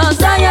 I saw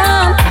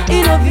Zion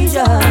in a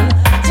vision.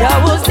 Jah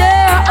was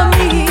there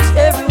amidst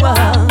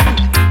everyone,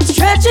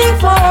 stretching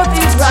forth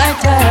his right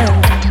hand.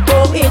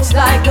 Oh, it's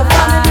like a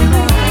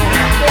family reunion.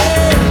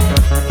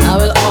 I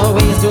will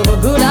always do the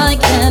good I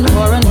can,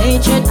 for an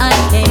hatred I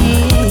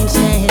can't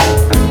stand.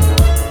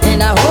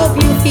 And I hope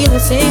you feel the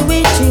same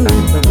way too.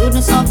 The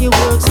goodness of your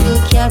works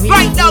will carry you.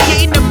 Right now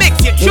you're in the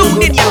mix, you're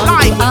tuned in, you're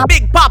live with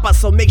Bigpapa,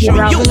 so make sure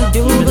you will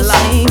do keep it the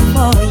locked. same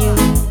for you.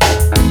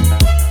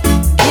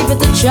 Give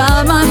it a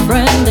try, my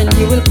friend, and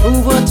you will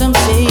prove what I'm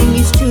saying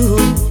is true.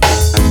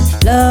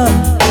 Love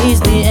is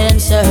the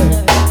answer,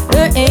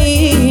 there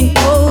ain't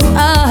no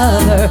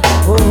other.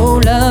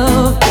 Oh,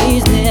 love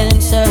is the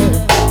answer,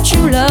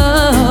 true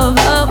love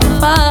of the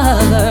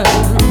Father.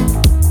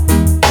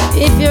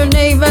 If your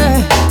neighbor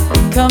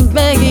come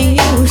begging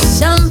you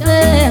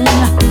something,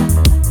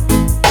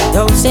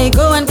 don't say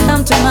go and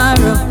come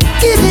tomorrow,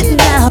 give it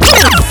now.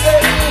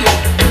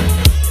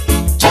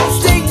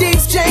 just take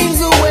these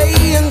chains away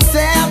and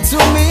sell to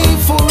me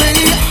for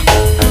real.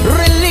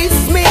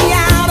 Release me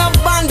out of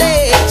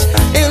bondage,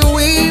 and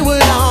we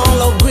will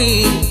all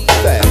agree.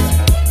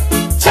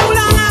 Too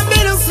long I've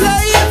been a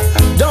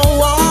slave, don't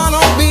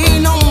wanna be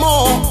no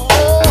more.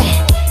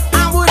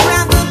 I would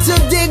rather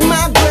to dig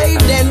my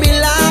grave than be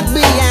locked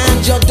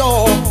behind your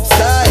door.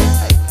 Say,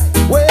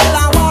 well,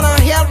 I wanna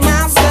help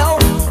myself,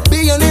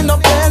 be an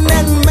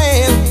independent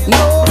man.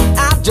 No,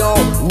 I don't.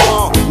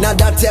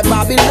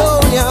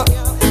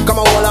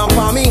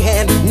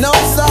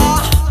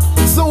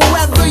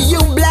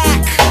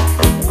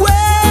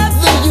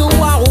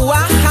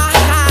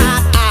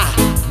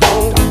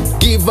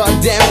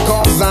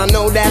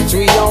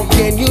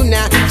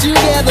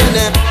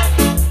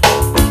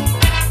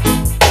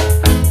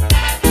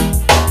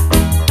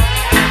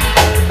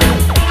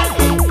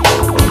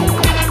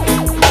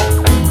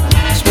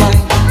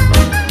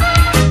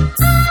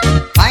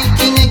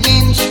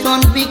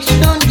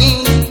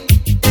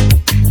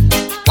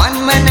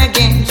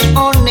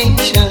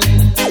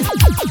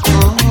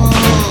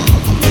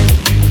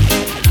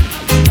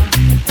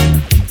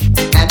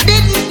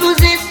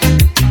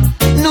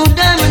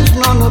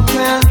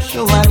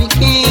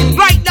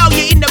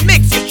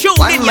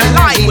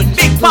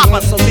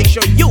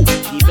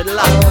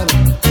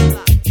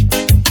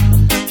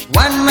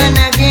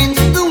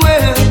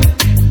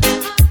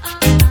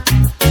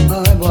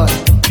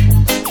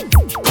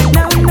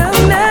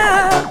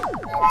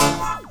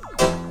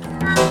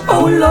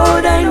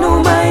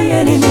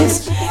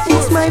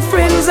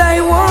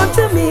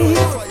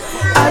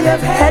 I've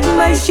had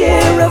my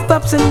share of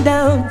ups and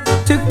downs.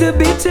 Took the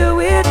bitter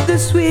with the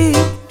sweet.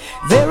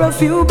 There are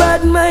few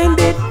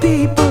bad-minded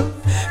people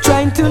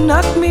trying to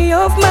knock me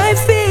off my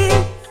feet.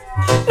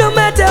 No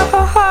matter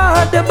how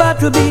hard the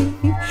battle be,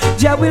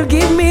 Jah will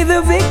give me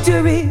the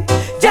victory.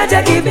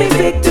 Jah give me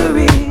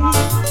victory.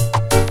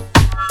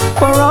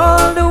 For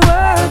all the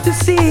world to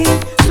see,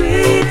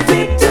 sweet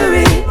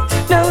victory.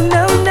 No,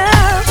 no, no,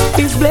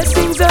 His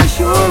blessings are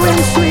sure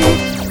and sweet.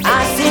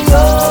 I sing,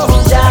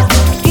 oh Jah,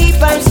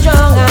 keep on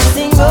strong. I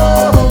sing,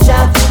 oh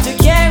Jah, to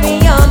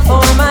carry on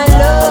for my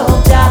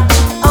love, Jah.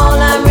 All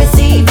I'm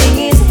receiving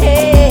is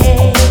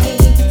hate.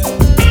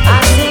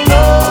 I sing,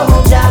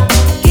 oh Jah,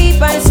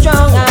 keep on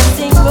strong. I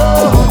sing,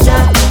 oh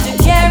Jah, to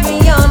carry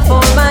on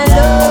for my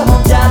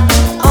love, Jah.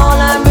 All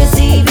I'm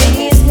receiving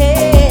is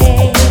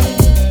hate.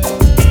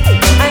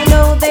 I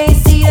know they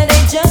see that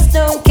they just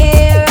don't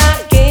care.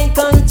 I can't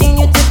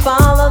continue to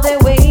follow their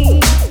way.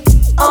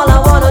 All I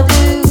wanna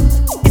do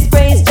is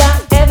praise Jah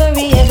every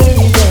day.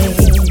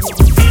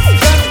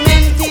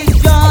 Judgment is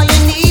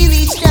drawing near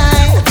each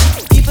time.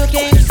 People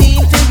can't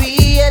seem to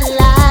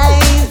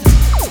realize.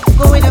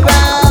 Going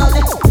around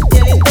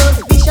telling those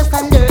vicious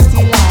and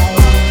dirty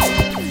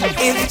lies.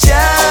 If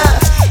Jah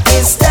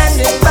is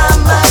standing by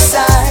my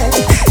side,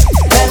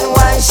 then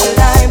why should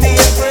I be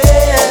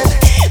afraid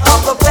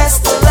of a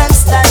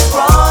pestilence that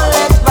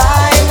crawleth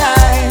by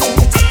night?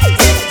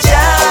 If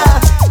Jah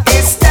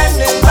is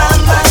standing by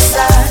my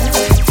side,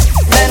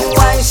 then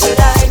why should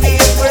I be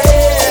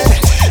afraid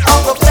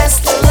of a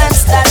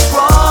pestilence that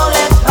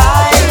crawleth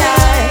by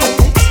night?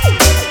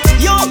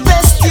 Your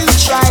best you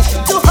try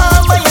to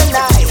harm I and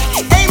I,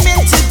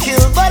 aiming to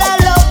kill, but I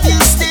love you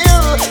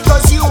still,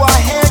 'cause you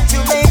are here to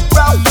make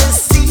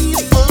prophecy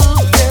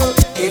fulfilled.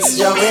 It's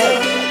your will.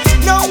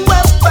 No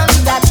weapon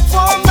that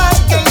form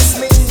against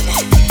me,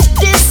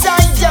 this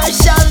I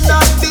just shall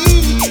not be.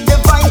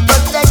 Divine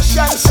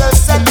protection shall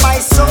set my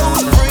soul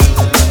free.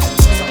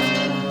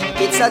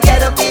 It's a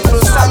ghetto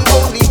people song,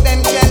 only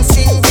them can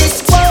sing this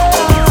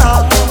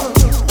song.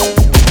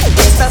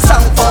 It's a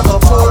song for the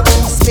poor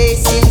who's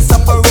facing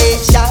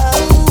separation.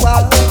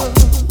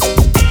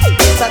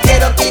 It's a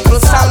ghetto people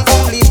song,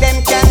 only them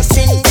can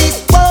sing this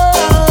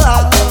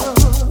song.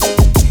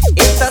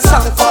 It's a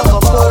song for the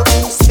poor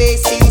who's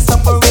facing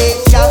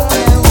separation.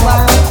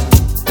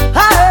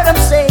 I heard him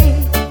say,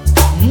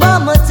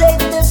 Mama,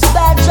 take this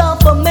badge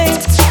off of me.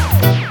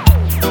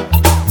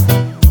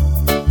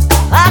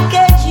 I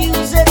can't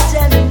use it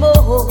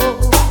anymore.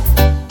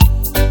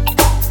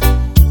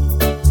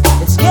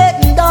 It's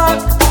getting dark,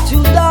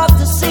 too dark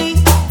to see.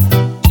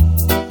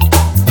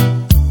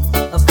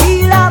 I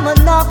feel I'm a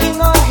knocking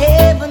on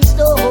heaven's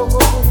door.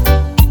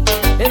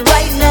 And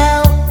right now,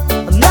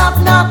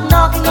 I'm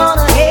knocking on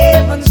a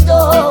heaven's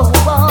door,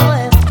 boy.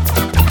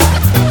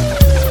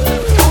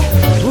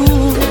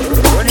 Ooh,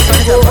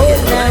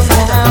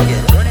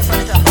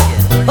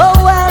 oh,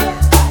 well,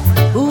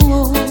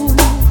 ooh,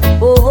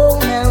 oh,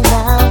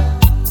 now.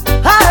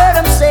 I heard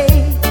him say,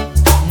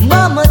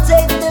 Mama,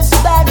 take this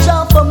badge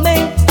off of me.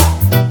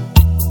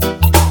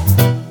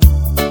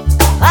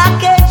 I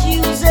can't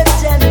use it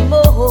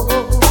anymore.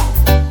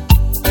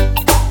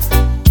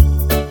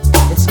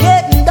 It's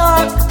getting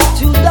dark,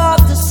 too dark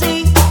to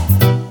see.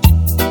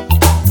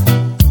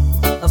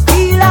 I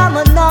feel I'm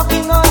a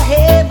knocking on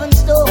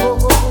heaven's door.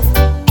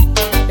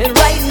 And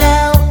right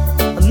now,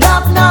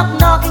 I'm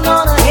knocking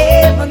on a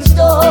heaven's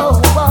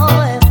door,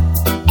 boy.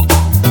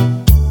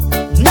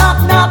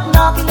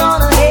 Knocking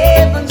on a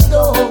heaven's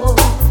door.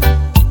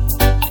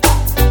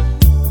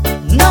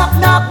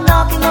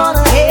 Knocking on a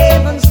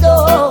heaven's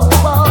door,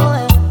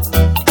 boy.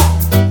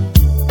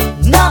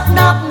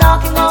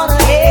 Knocking on a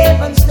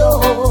heaven's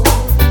door.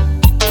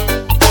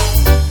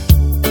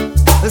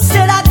 I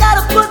said I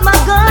gotta put my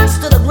guns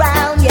to the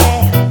ground,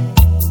 yeah.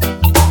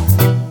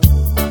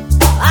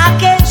 I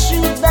can't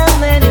shoot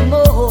them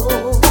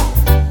anymore.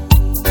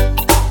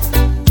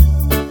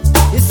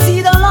 You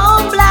see the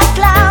long black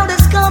cloud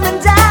is coming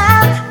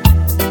down.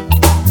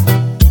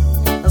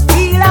 I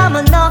feel I'm a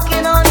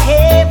knocking on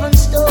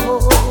heaven's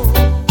door.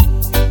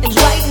 And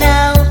right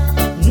now,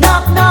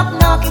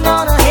 knocking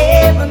on a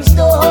heaven's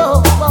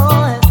door,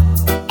 boy.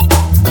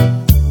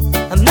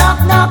 I'm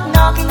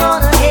knocking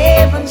on a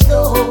heaven's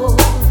door.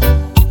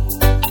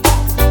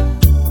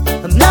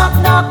 I'm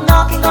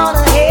knocking on a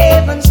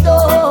heaven's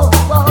door,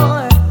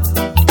 boy.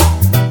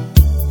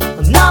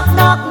 I'm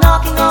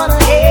knocking on a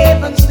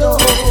heaven's door.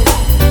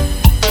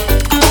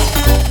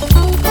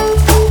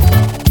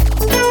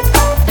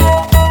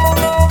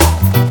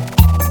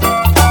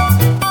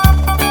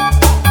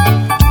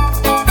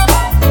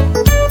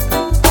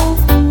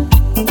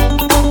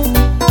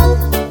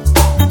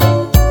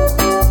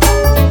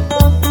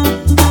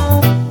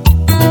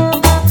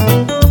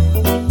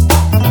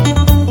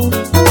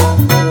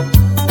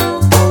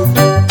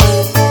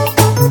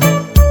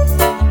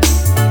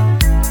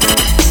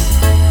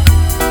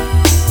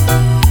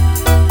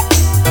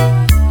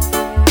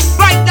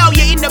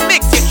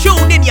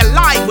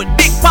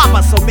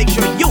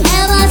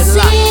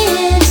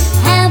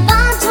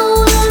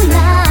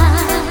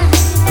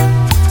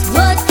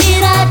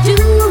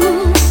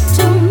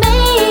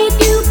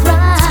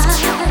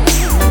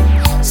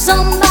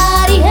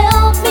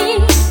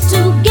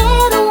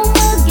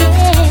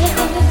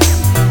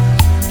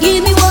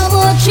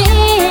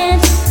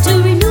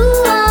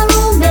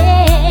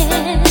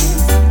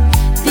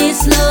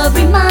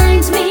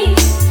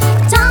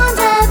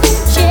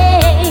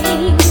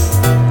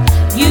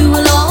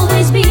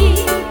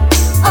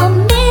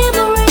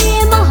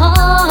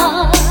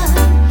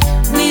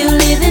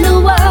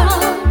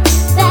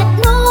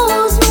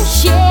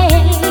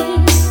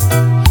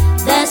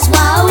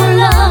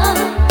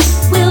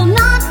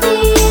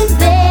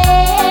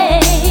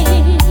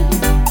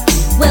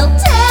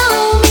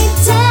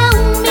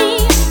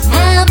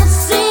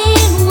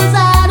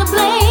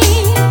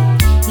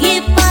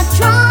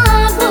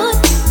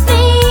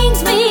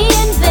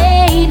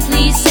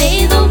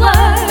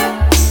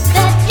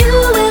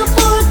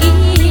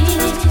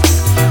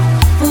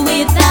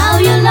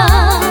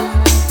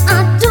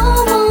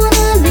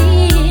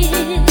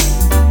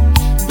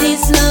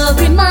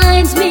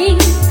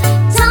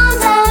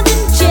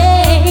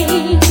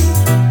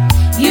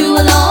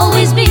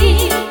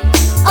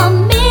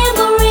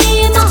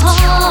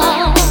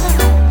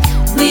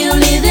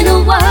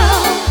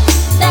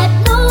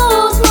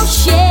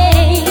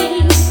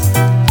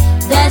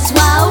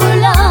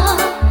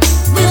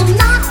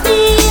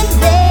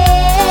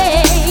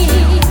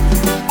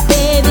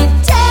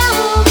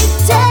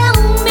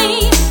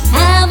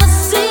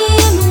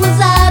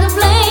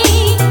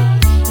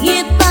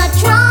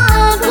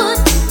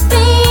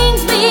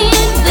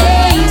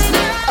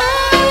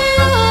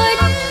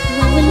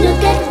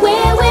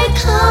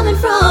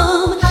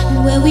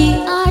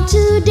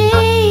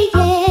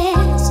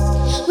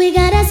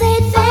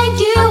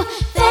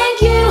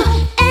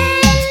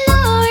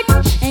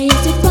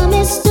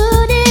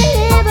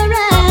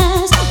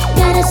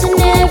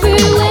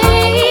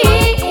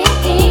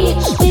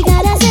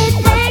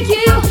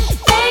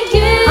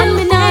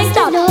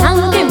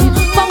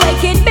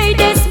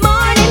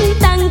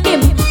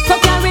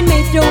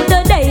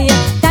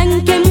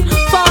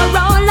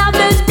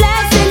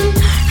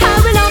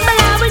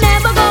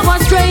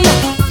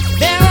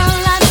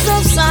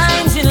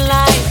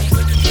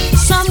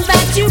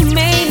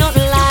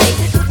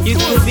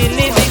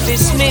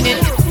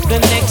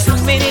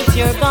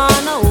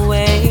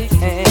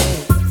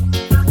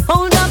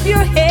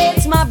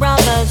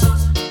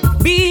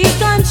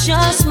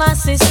 just my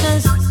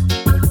sisters,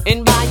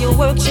 and by your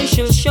works you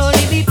shall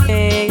surely be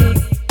paid.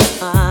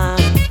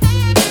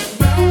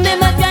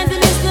 Never try to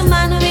list the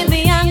man with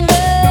the anger,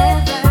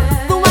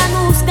 the one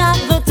who's got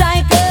the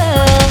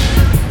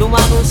tiger, the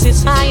one who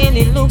sits high and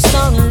he looks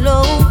down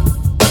low.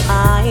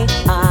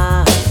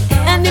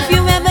 And if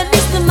you ever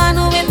miss the man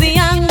with the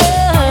anger,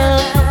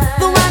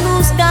 the one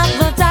who's got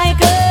the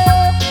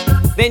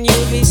tiger, then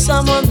you'll be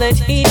someone that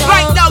he don't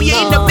Right now you're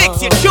know. in the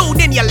mix, you're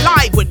tuned in, you're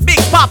live with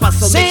Bigpapa,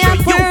 so say make sure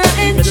a prayer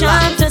and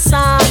chant a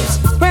psalms,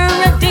 prayer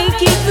a day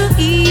keep the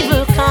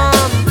evil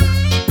calm.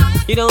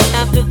 You don't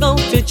have to go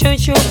to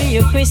church or be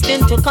a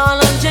Christian to call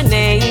on your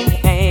name.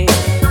 Hey.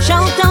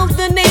 Shout out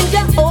the name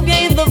Jehovah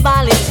in the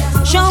valleys,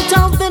 shout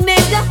out the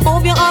name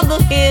Jehovah on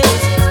the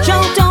hills,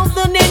 shout out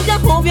the name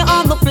Jehovah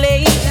on the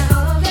plains.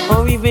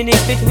 Or even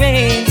if it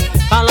rains,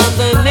 call on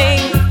the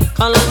name,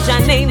 call on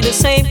your name the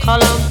same,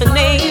 call on the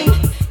name.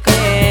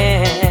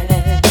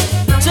 Yeah.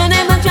 So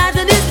never try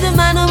to diss the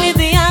man with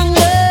the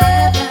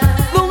anger,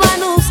 the one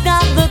who's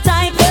got the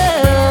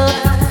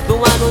tiger, the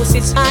one who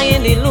sits high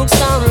and he looks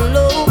down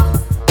low.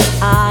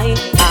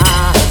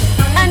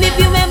 And if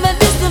you ever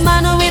diss the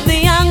man with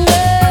the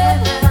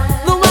anger,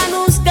 the one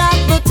who's got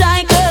the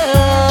tiger,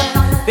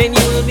 then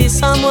you will be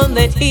someone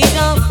that he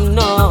don't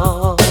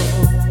know.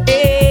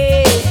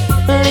 Hey,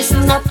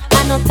 listen up,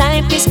 I know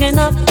time is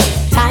enough.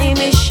 Time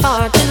is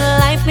short and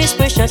life is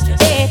precious.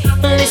 Hey,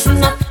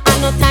 listen up, I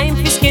know time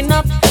is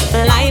enough.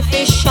 Life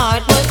is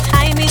short but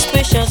time is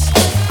precious.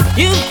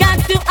 You've got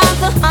to have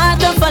the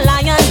heart of a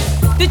lion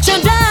to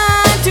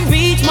try to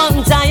reach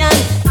Mount Zion.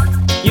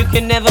 You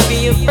can never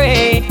be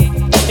afraid,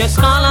 just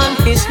call on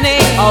his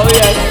name. Oh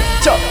yes,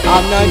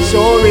 I'm not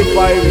sure if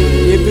I will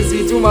live to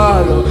see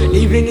tomorrow,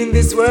 living in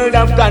this world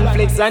of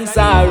conflicts and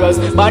sorrows.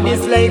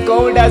 Bodies like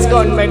cold as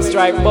gunmen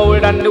strike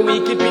bold, and the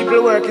wicked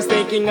people work is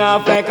taking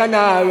off like an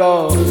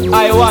arrow.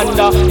 I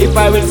wonder if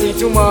I will see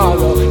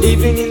tomorrow,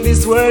 living in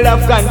this world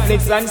of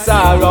conflicts and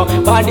sorrow.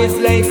 Bodies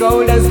like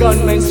cold as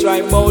gunmen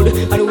strike bold,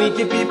 and the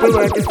wicked people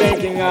work is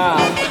taking off.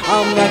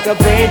 I'm not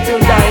afraid to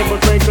die,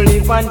 but afraid to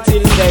live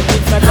until death.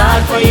 It's not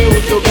hard for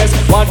you to guess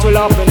what will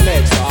happen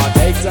next.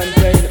 Heartaches and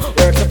pain,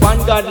 works upon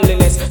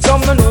godliness.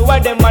 Some don't know why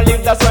them a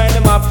live, that's why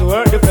them have to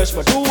hurt the flesh.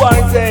 But who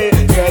are they?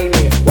 Tell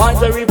me, what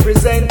I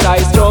represent. I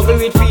struggle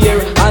with fear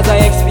as I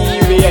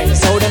experience.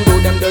 So them do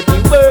them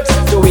dirty works,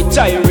 to which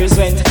I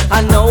resent.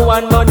 And no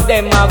one but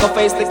them are gonna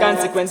face the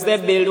consequence. They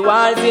build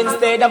walls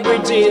instead of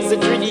bridges,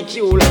 it's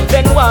ridicule.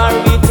 Then war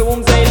with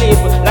tombs they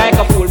live like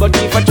a fool, but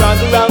keep a trans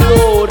the wrong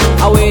road.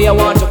 Away I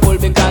want to pull,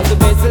 because the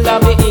vessel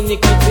of the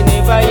iniquity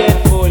never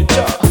yet full.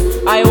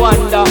 I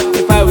wonder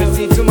if I will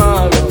see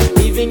tomorrow,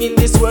 living in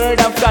this world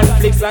of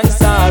conflicts and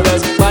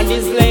sorrows.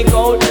 Bodies lay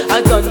cold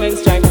and gunmen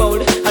strike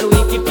bold, and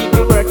wicked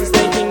people work is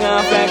taking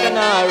off like an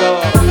arrow.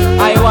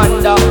 I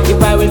wonder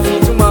if I will see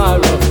tomorrow,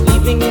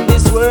 living in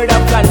this world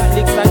of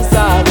conflicts and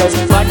sorrows.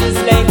 Bodies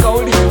lay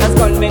cold as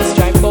gunmen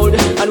strike bold,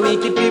 and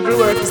wicked people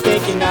work is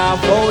taking off.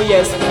 Oh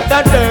yes,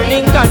 that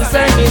burning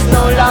concern is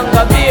no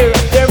longer beer.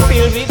 They're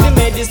filled with the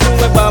medicine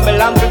where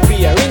Babylon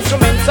prepare.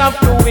 Instruments of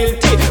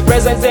cruelty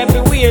present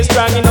everywhere,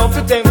 strong enough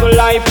to temple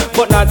life,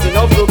 but not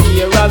enough to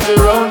care. As the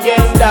road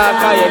gets dark,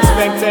 I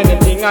expect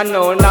anything. I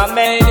know not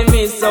many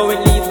miss, so it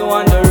leaves me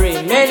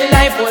wondering. Many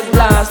life was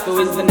lost, who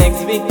is the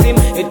next victim?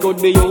 It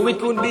could be you, it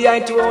could be I,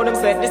 to how them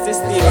set the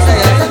system. I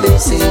am a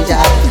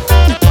messenger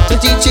to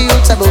teach you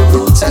youths about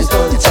roots and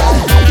culture.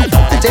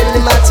 I tell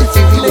them how to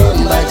feel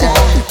remember that.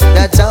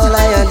 That's all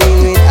I am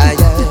doing with I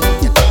am.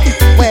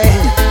 Well,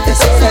 they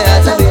say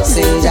I am a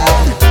messenger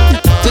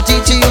to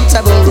teach you youths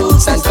about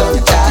roots and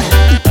culture.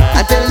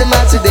 I tell them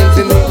how to them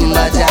for me,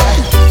 Maja.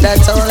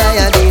 That's all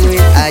I am doing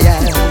with I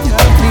am.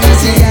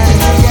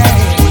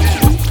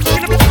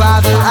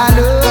 Father, I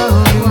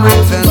love you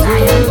more than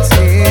words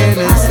can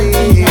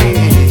say.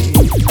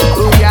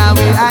 Oh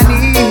Yahweh, I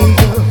need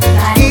you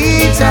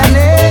each and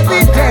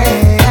every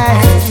day.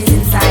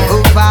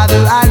 Oh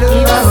Father, I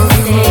love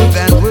you more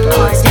than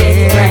words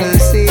can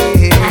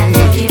say.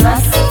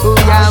 Oh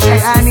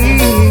Yahweh, I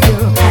need you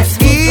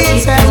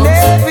each and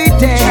every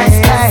day.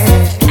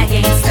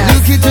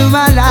 Look into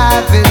my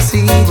life and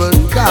see what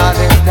God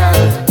has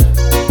done.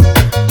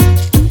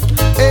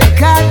 It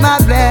got my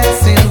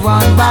blessings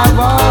one by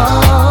one.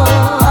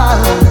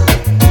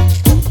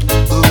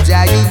 Oh,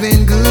 Jah, you've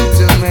been good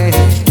to me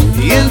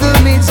in the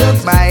midst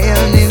of my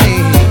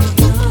enemy,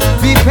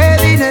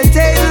 preparing a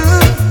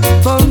table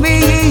for me.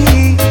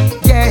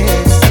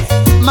 Yes,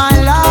 my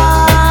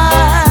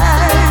life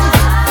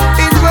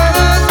is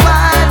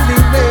worthwhile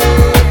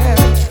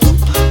living.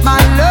 My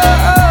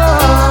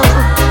love,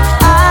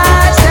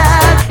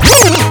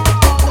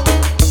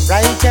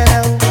 right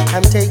now,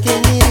 I'm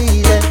taking it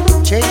easy.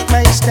 Check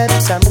my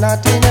steps, I'm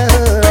not in a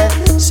hurry.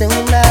 Soon I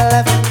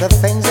left the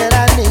things that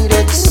I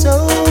needed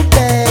so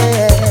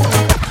bad.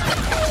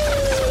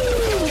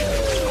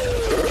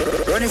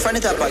 Running from the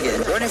top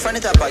again, running from the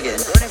top again,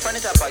 running from the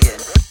top again.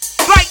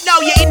 Right now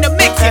you're in the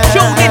mix, you're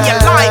tuned in,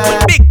 you're live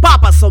with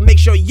Bigpapa, so make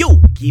sure you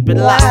keep it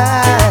live.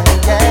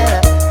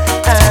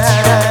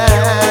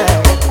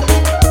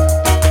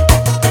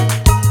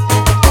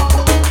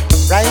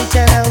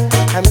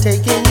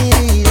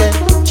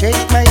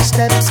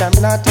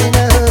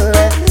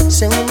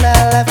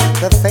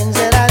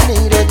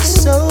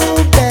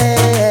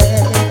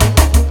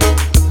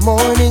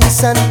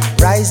 sun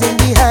rising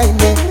behind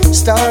me.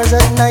 Stars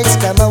at nights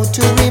come out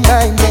to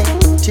remind me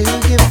to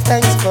give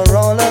thanks for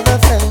all of the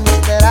things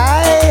that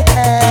I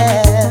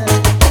have.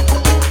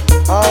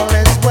 All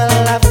is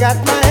well, I've got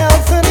my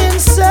health and in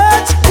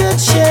such good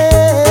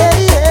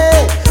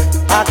shape.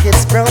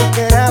 Pockets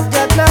broken, I've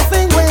got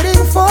nothing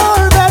waiting for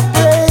that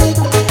break.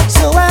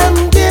 So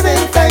I'm giving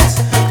thanks,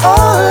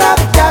 all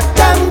I've got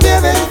I'm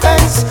giving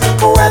thanks.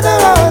 Whether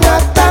or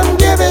not I'm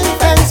giving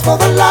thanks for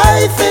the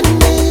life in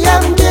me,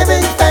 I'm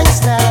giving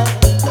thanks now.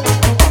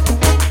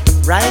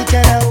 Right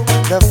now,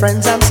 the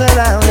friends I'm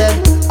surrounded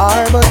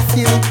are but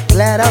few,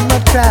 glad I'm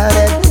not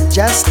crowded.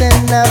 Just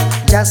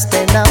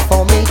enough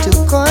for me to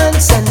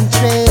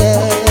concentrate.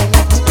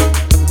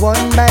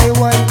 One by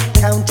one,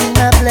 counting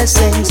my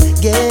blessings,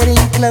 getting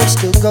close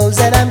to goals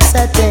that I'm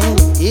setting.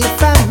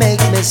 If I make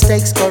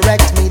mistakes,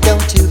 correct me,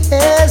 don't you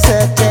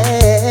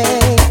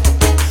hesitate.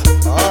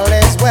 All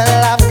is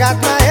well, I've got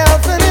my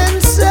health and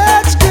in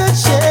such good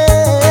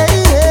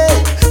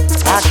shape.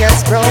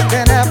 Pockets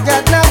broken, I've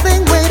got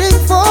nothing waiting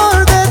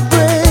for that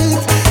break.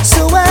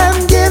 So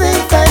I'm giving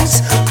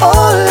thanks,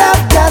 all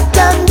I've got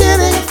I'm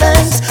giving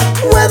thanks.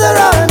 Whether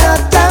or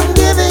not I'm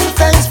giving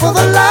thanks for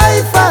the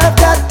life I've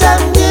got,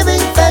 I'm giving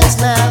thanks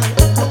now.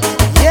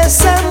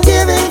 Yes, I'm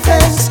giving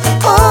thanks,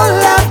 all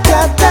I've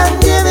got I'm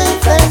giving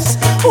thanks.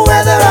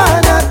 Whether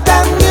or not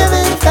I'm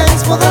giving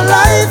thanks for the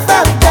life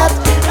I've got,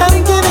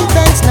 I'm giving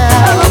thanks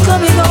now. I'm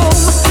coming home.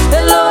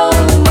 Hello,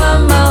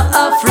 Mama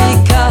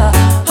Africa.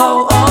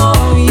 How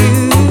are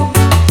you?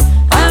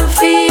 I'm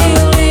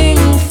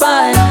feeling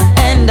fine,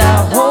 and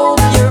I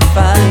hope you're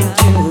fine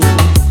too.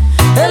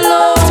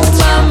 Hello,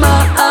 Mama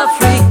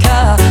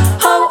Africa.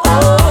 How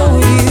are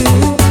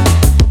you?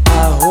 I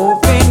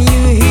hope when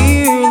you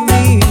hear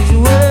these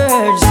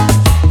words,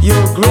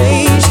 your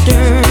grace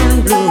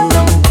turn blue.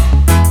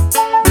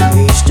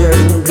 Grace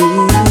turn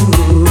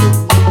blue.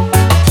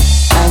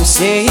 I'm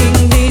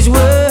saying these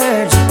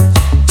words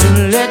to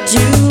let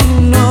you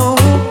know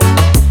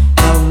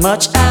how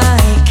much I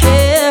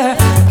care,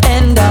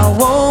 and I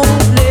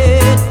won't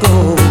let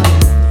go.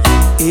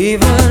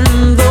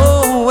 Even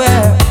though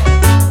we're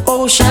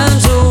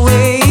oceans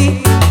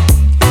away,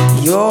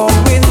 you're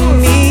with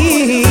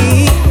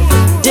me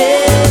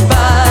day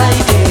by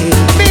day.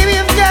 Baby,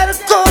 I've gotta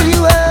call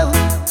you out.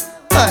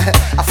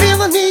 I feel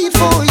the need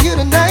for you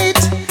tonight.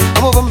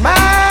 I'm over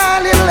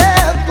my little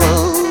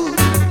apple.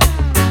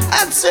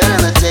 I'd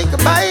certainly take a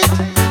bite.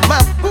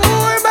 My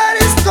poor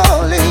body's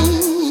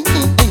calling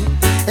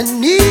and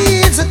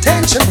needs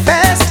attention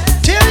fast.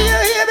 Till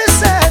you're here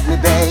beside me,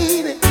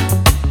 baby.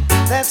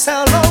 That's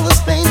how long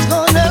this pain's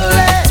gonna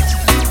last.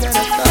 You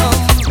gotta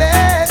come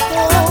back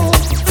home.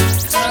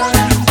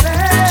 Come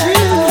back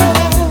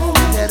home.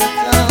 You gotta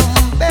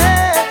come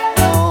back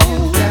home. You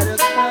gotta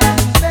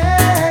come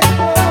back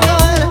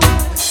home.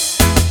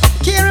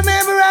 Can't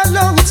remember how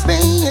long it's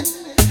been.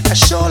 I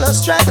sure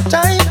lost track of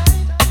time.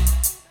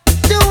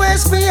 Don't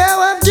ask me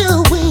how I'm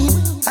doing.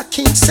 I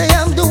can't say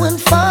I'm doing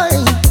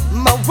fine.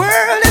 My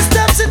world is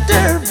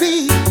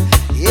topsy-turvy.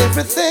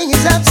 Everything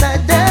is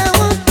upside down.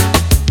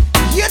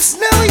 It's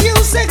no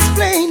use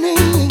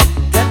explaining.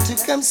 Got to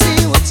come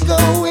see what's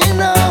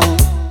going on.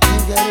 You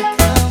gotta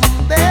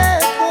come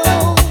back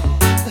home.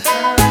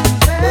 Oh,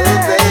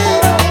 baby,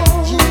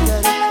 you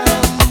gotta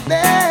come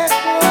back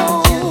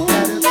home. You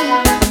gotta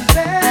come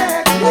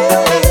back home.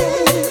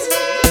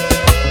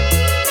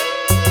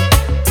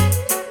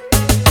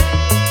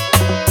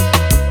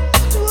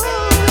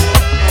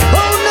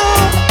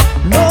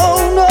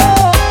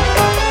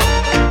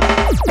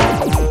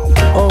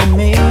 Oh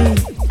me,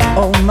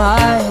 oh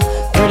my,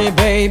 pretty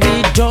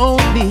baby,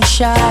 don't be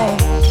shy.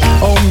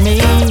 Oh me,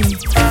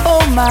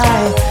 oh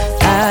my,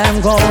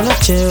 I'm gonna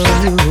tell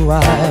you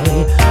why.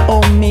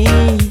 Oh me,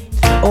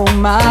 oh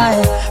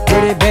my,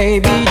 pretty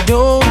baby,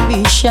 don't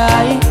be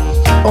shy.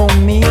 Oh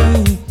me,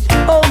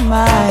 oh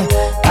my,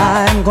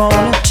 I'm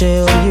gonna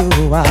tell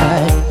you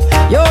why.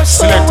 You're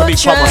so Select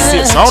Bigpapa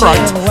says,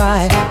 alright.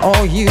 Why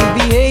are you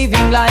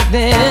behaving like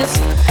this?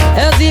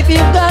 As if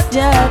you've got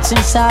doubts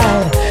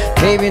inside.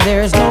 Baby,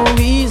 there's no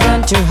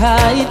reason to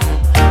hide.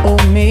 Oh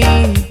me,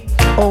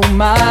 oh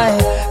my,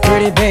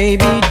 pretty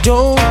baby,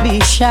 don't be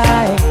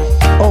shy.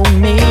 Oh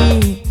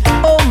me,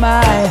 oh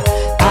my,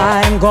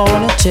 I'm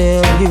gonna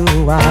tell you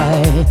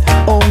why.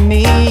 Oh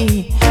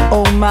me,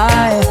 oh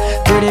my,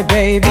 pretty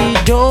baby,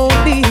 don't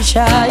be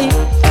shy.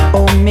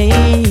 Oh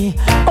me,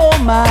 oh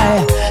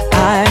my,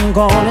 I'm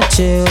gonna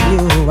tell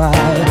you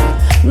why.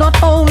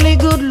 Not only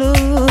good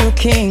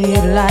looking,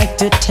 you'd like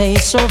to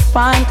taste so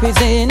fine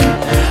cuisine.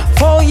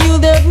 For you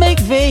that make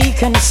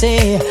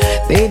vacancy,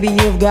 baby,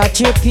 you've got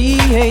your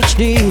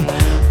PhD.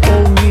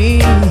 Oh me,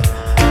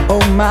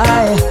 oh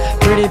my,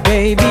 pretty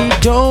baby,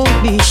 don't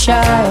be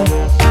shy.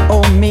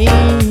 Oh me,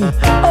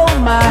 oh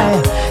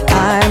my,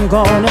 I'm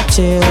gonna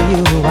tell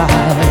you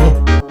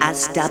why. I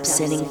stopped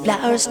sending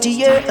flowers to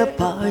your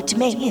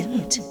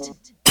apartment.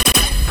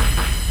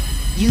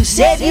 You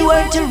said you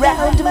weren't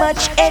around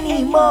much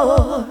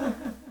anymore.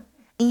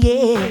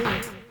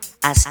 Yeah,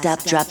 I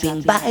stopped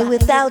dropping by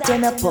without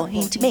an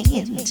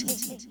appointment.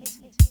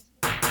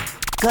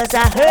 'cause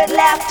I heard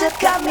laughter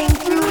coming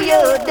through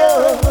your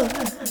door.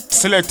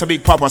 Select a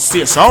Bigpapa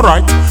says,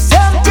 alright.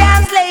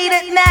 Sometimes late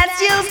at night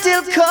you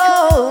still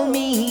call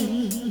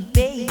me,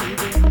 baby,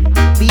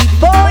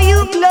 before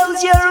you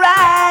close your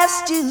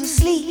eyes to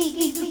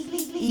sleep.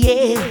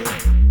 Yeah,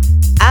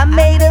 I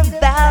made a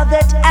vow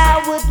that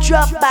I would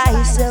drop by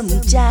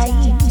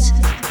sometimes,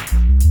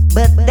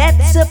 but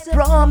that's a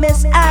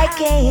promise I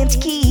can't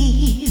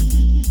keep.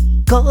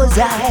 'Cause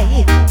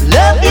I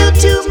love you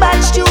too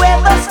much to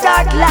ever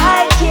start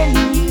liking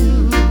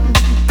you.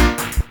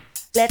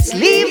 Let's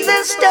leave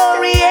the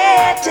story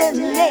at an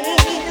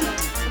end.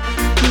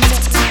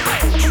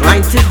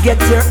 Trying to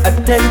get your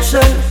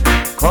attention,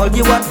 call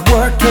you at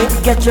work,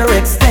 can't get your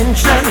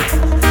extension.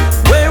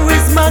 Where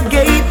is my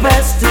gate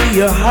pass to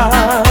your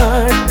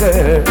heart,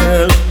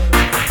 girl?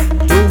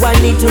 Do I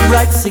need to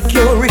write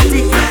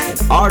security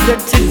in order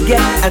to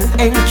get an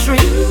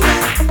entry?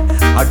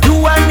 Or do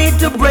I need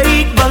to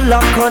break the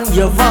lock on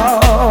your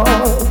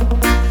vault?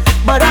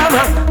 But I'm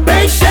a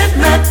patient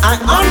man, I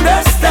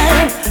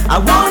understand. I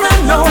wanna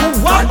know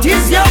what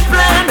is your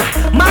plan.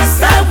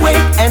 Must I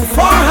wait and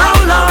for how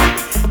long?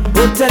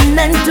 Put an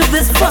end to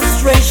this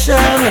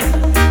frustration.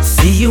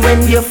 See you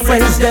and your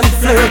friends them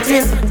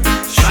flirting,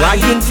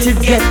 trying to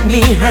get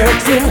me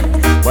hurting.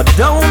 But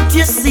don't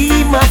you see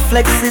my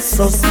flex is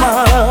so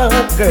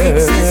smart,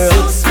 girl?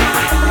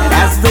 And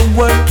as the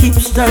world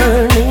keeps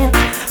turning,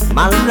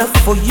 my love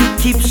for you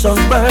keeps on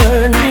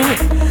burning.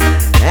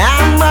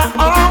 Am I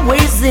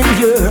always in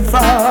your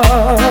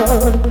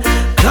thought?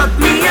 Cut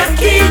me a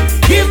key,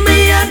 give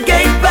me a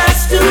gate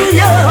pass to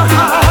your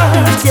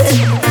heart. Yeah.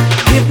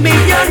 Give me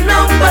your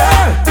number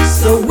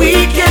so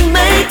we can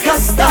make a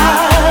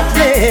start.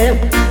 Yeah.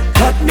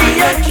 Cut me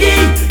a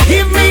key,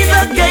 give me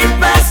the gate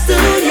pass to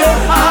your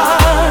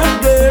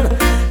heart, girl.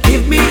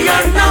 Give me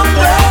your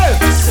number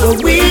so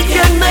we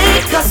can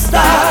make a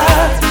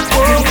start.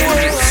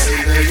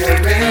 Either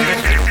you're in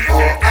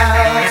or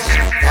out,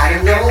 gotta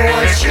know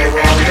what you're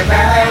all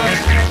about.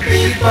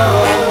 Be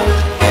bold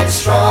and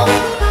strong,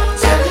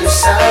 tell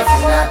yourself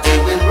you're not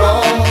doing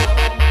wrong.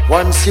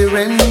 Once you're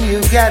in, you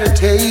gotta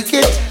take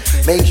it.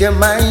 Make your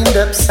mind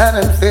up, son,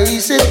 and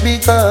face it,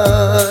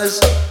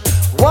 because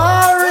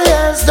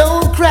warriors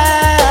don't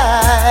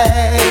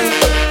cry.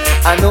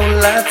 I know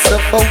lots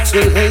of folks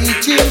will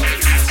hate you,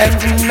 and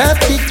not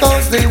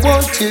because they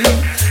want to,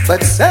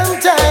 but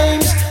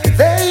sometimes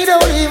they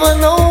don't even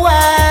know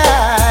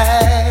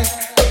why.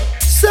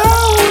 So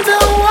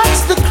don't watch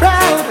the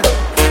crowd.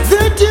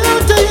 The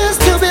duty is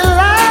to be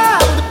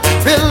loud.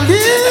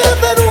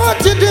 Believe in what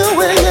you're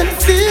doing and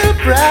feel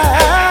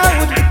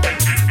proud.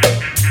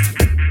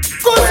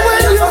 'Cause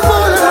when you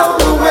fall along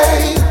the way,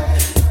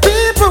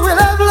 people will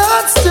have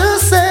lots to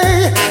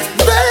say.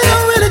 They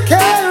don't really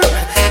care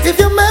if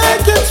you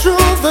make it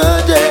through the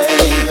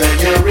day.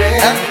 You're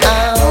in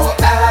or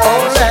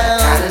out,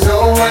 gotta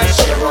know what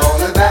you're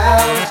all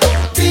about.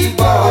 Be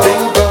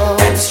bold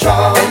and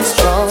strong.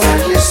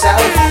 Tell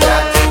yourself you're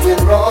not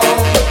doing wrong.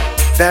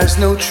 There's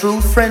no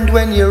true friend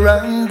when you're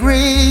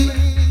hungry,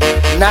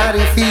 not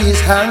if he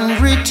is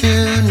hungry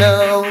too,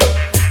 no.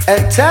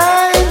 At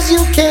times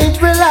you can't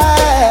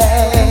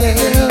rely.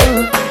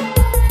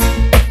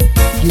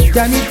 You've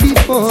done it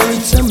before,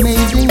 it's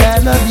amazing, I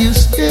love you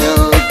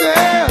still,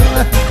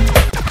 girl.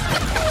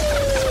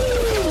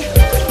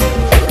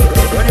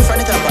 Running from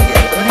the top again.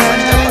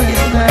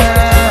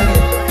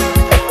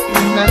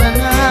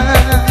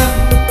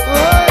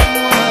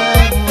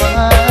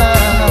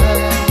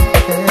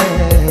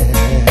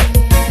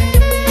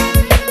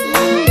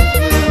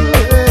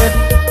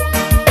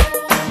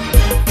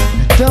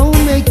 Don't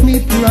make me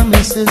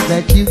promises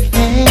that you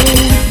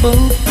can't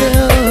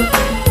fulfill.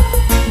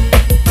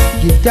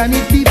 You've done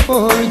it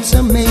before, it's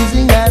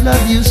amazing, I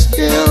love you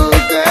still,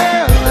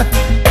 girl.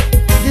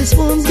 This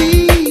won't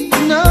be,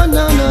 no,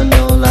 not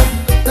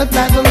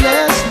like the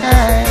last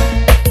time.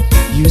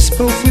 You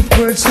spoke with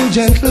words so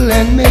gentle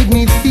and made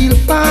me feel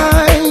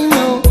fine,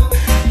 oh.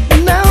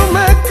 Now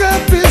my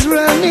cup is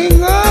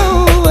running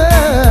over.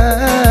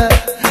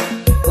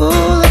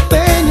 Oh, the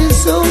pain is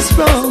so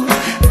strong,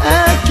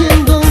 I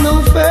can't go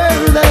no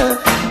further.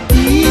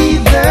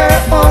 Either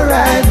or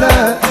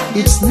either,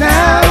 it's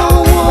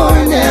now or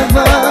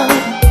never.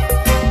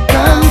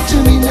 Come to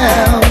me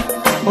now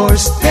or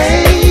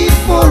stay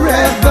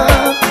forever.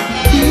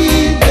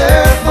 Either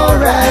or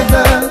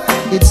either,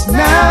 it's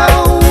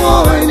now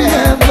or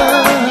never.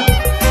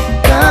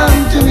 Come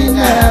to me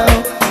now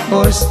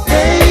or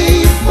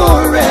stay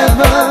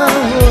forever.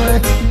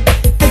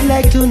 I'd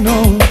like to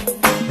know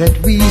that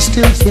we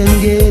still can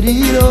get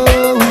it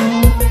on.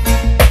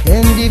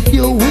 And if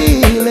you're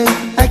willing,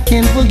 I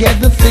can't forget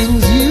the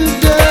things you've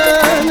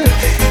done.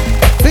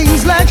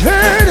 Things like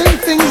hurting,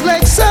 things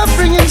like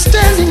suffering and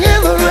standing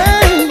in the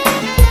rain.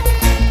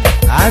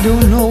 I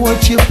don't know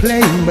what you're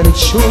playing, but it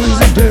sure is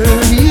a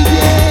dirty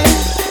game.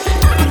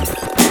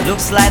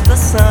 Looks like the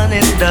sun,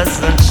 it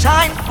doesn't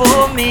shine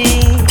for me.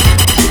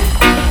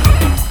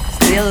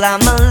 Still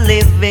I'm a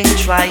living,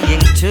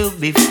 trying to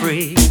be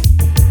free.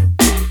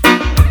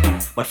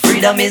 But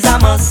freedom is a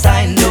must,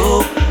 I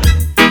know.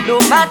 No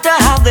matter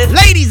how they.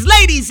 Ladies,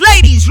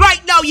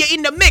 right now you're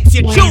in the mix.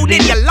 You're tuned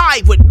in, you're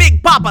live with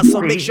Bigpapa,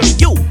 so make sure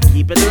you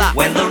keep it locked.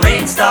 When the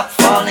rain stops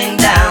falling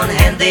down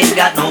and they've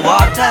got no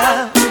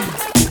water,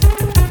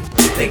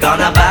 they're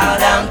gonna bow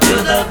down to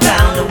the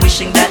ground,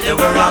 wishing that they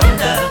were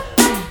under.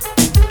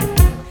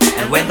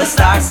 And when the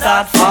stars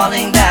start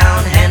falling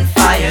down and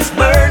fire's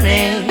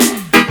burning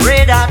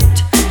red hot,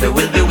 there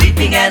will be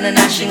weeping and a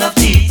gnashing of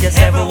teeth. Yes,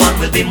 everyone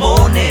will be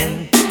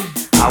mourning.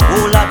 A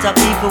whole lot of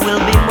people will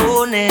be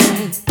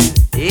mourning.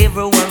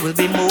 Everyone will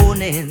be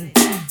mourning.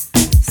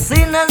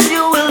 Sinners,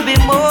 you will be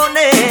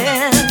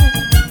mourning.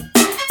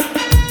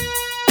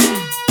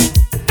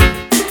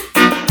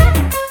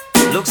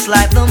 Looks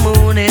like the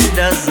moon, it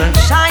doesn't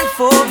shine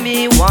for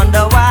me.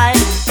 Wonder why.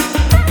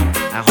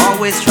 I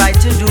always try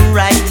to do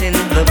right in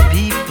the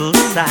people's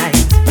sight.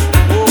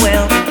 Oh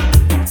well,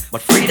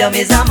 but freedom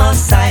is a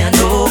must, I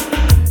know.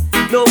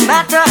 No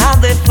matter how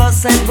they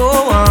fuss and go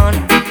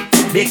on,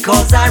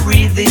 because I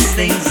read these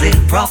things in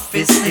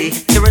prophecy.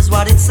 Here is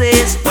what it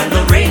says. When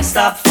the rain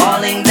stops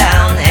falling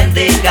down and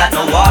they got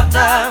no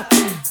water,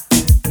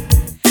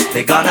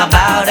 they're gonna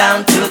bow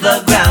down to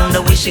the ground,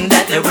 wishing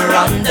that they were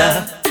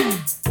under.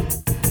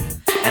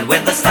 And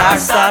when the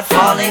stars start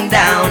falling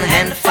down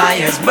and the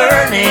fire's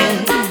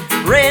burning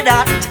red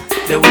hot,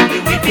 there will be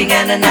weeping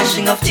and a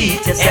gnashing of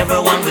teeth. Yes,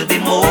 everyone will be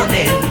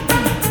mourning.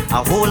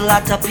 A whole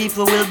lot of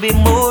people will be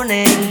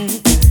mourning.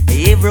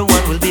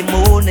 Everyone will be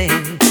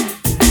mourning.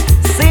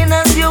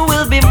 Sinners, you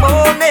will be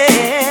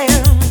mourning.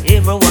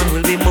 Everyone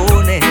will be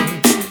mourning.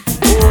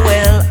 Oh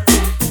well.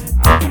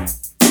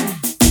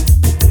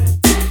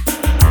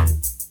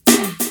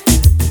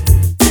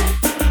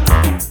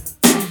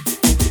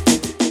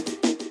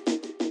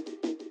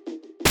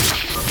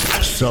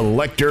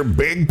 Selector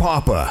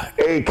Bigpapa,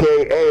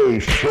 a.k.a.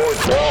 Short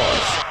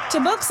Boss. To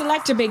book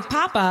Selector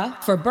Bigpapa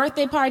for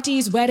birthday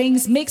parties,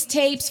 weddings,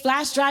 mixtapes,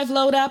 flash drive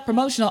load up,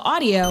 promotional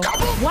audio,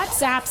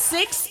 WhatsApp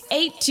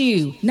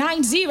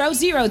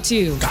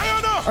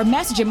 682-9002. Or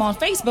message him on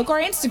Facebook or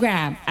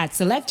Instagram at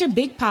Selector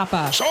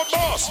Bigpapa.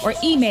 Or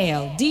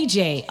email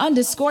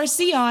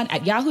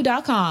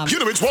DJ_Sion@yahoo.com. You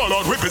know it's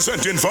Warlord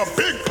representing for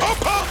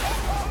Bigpapa.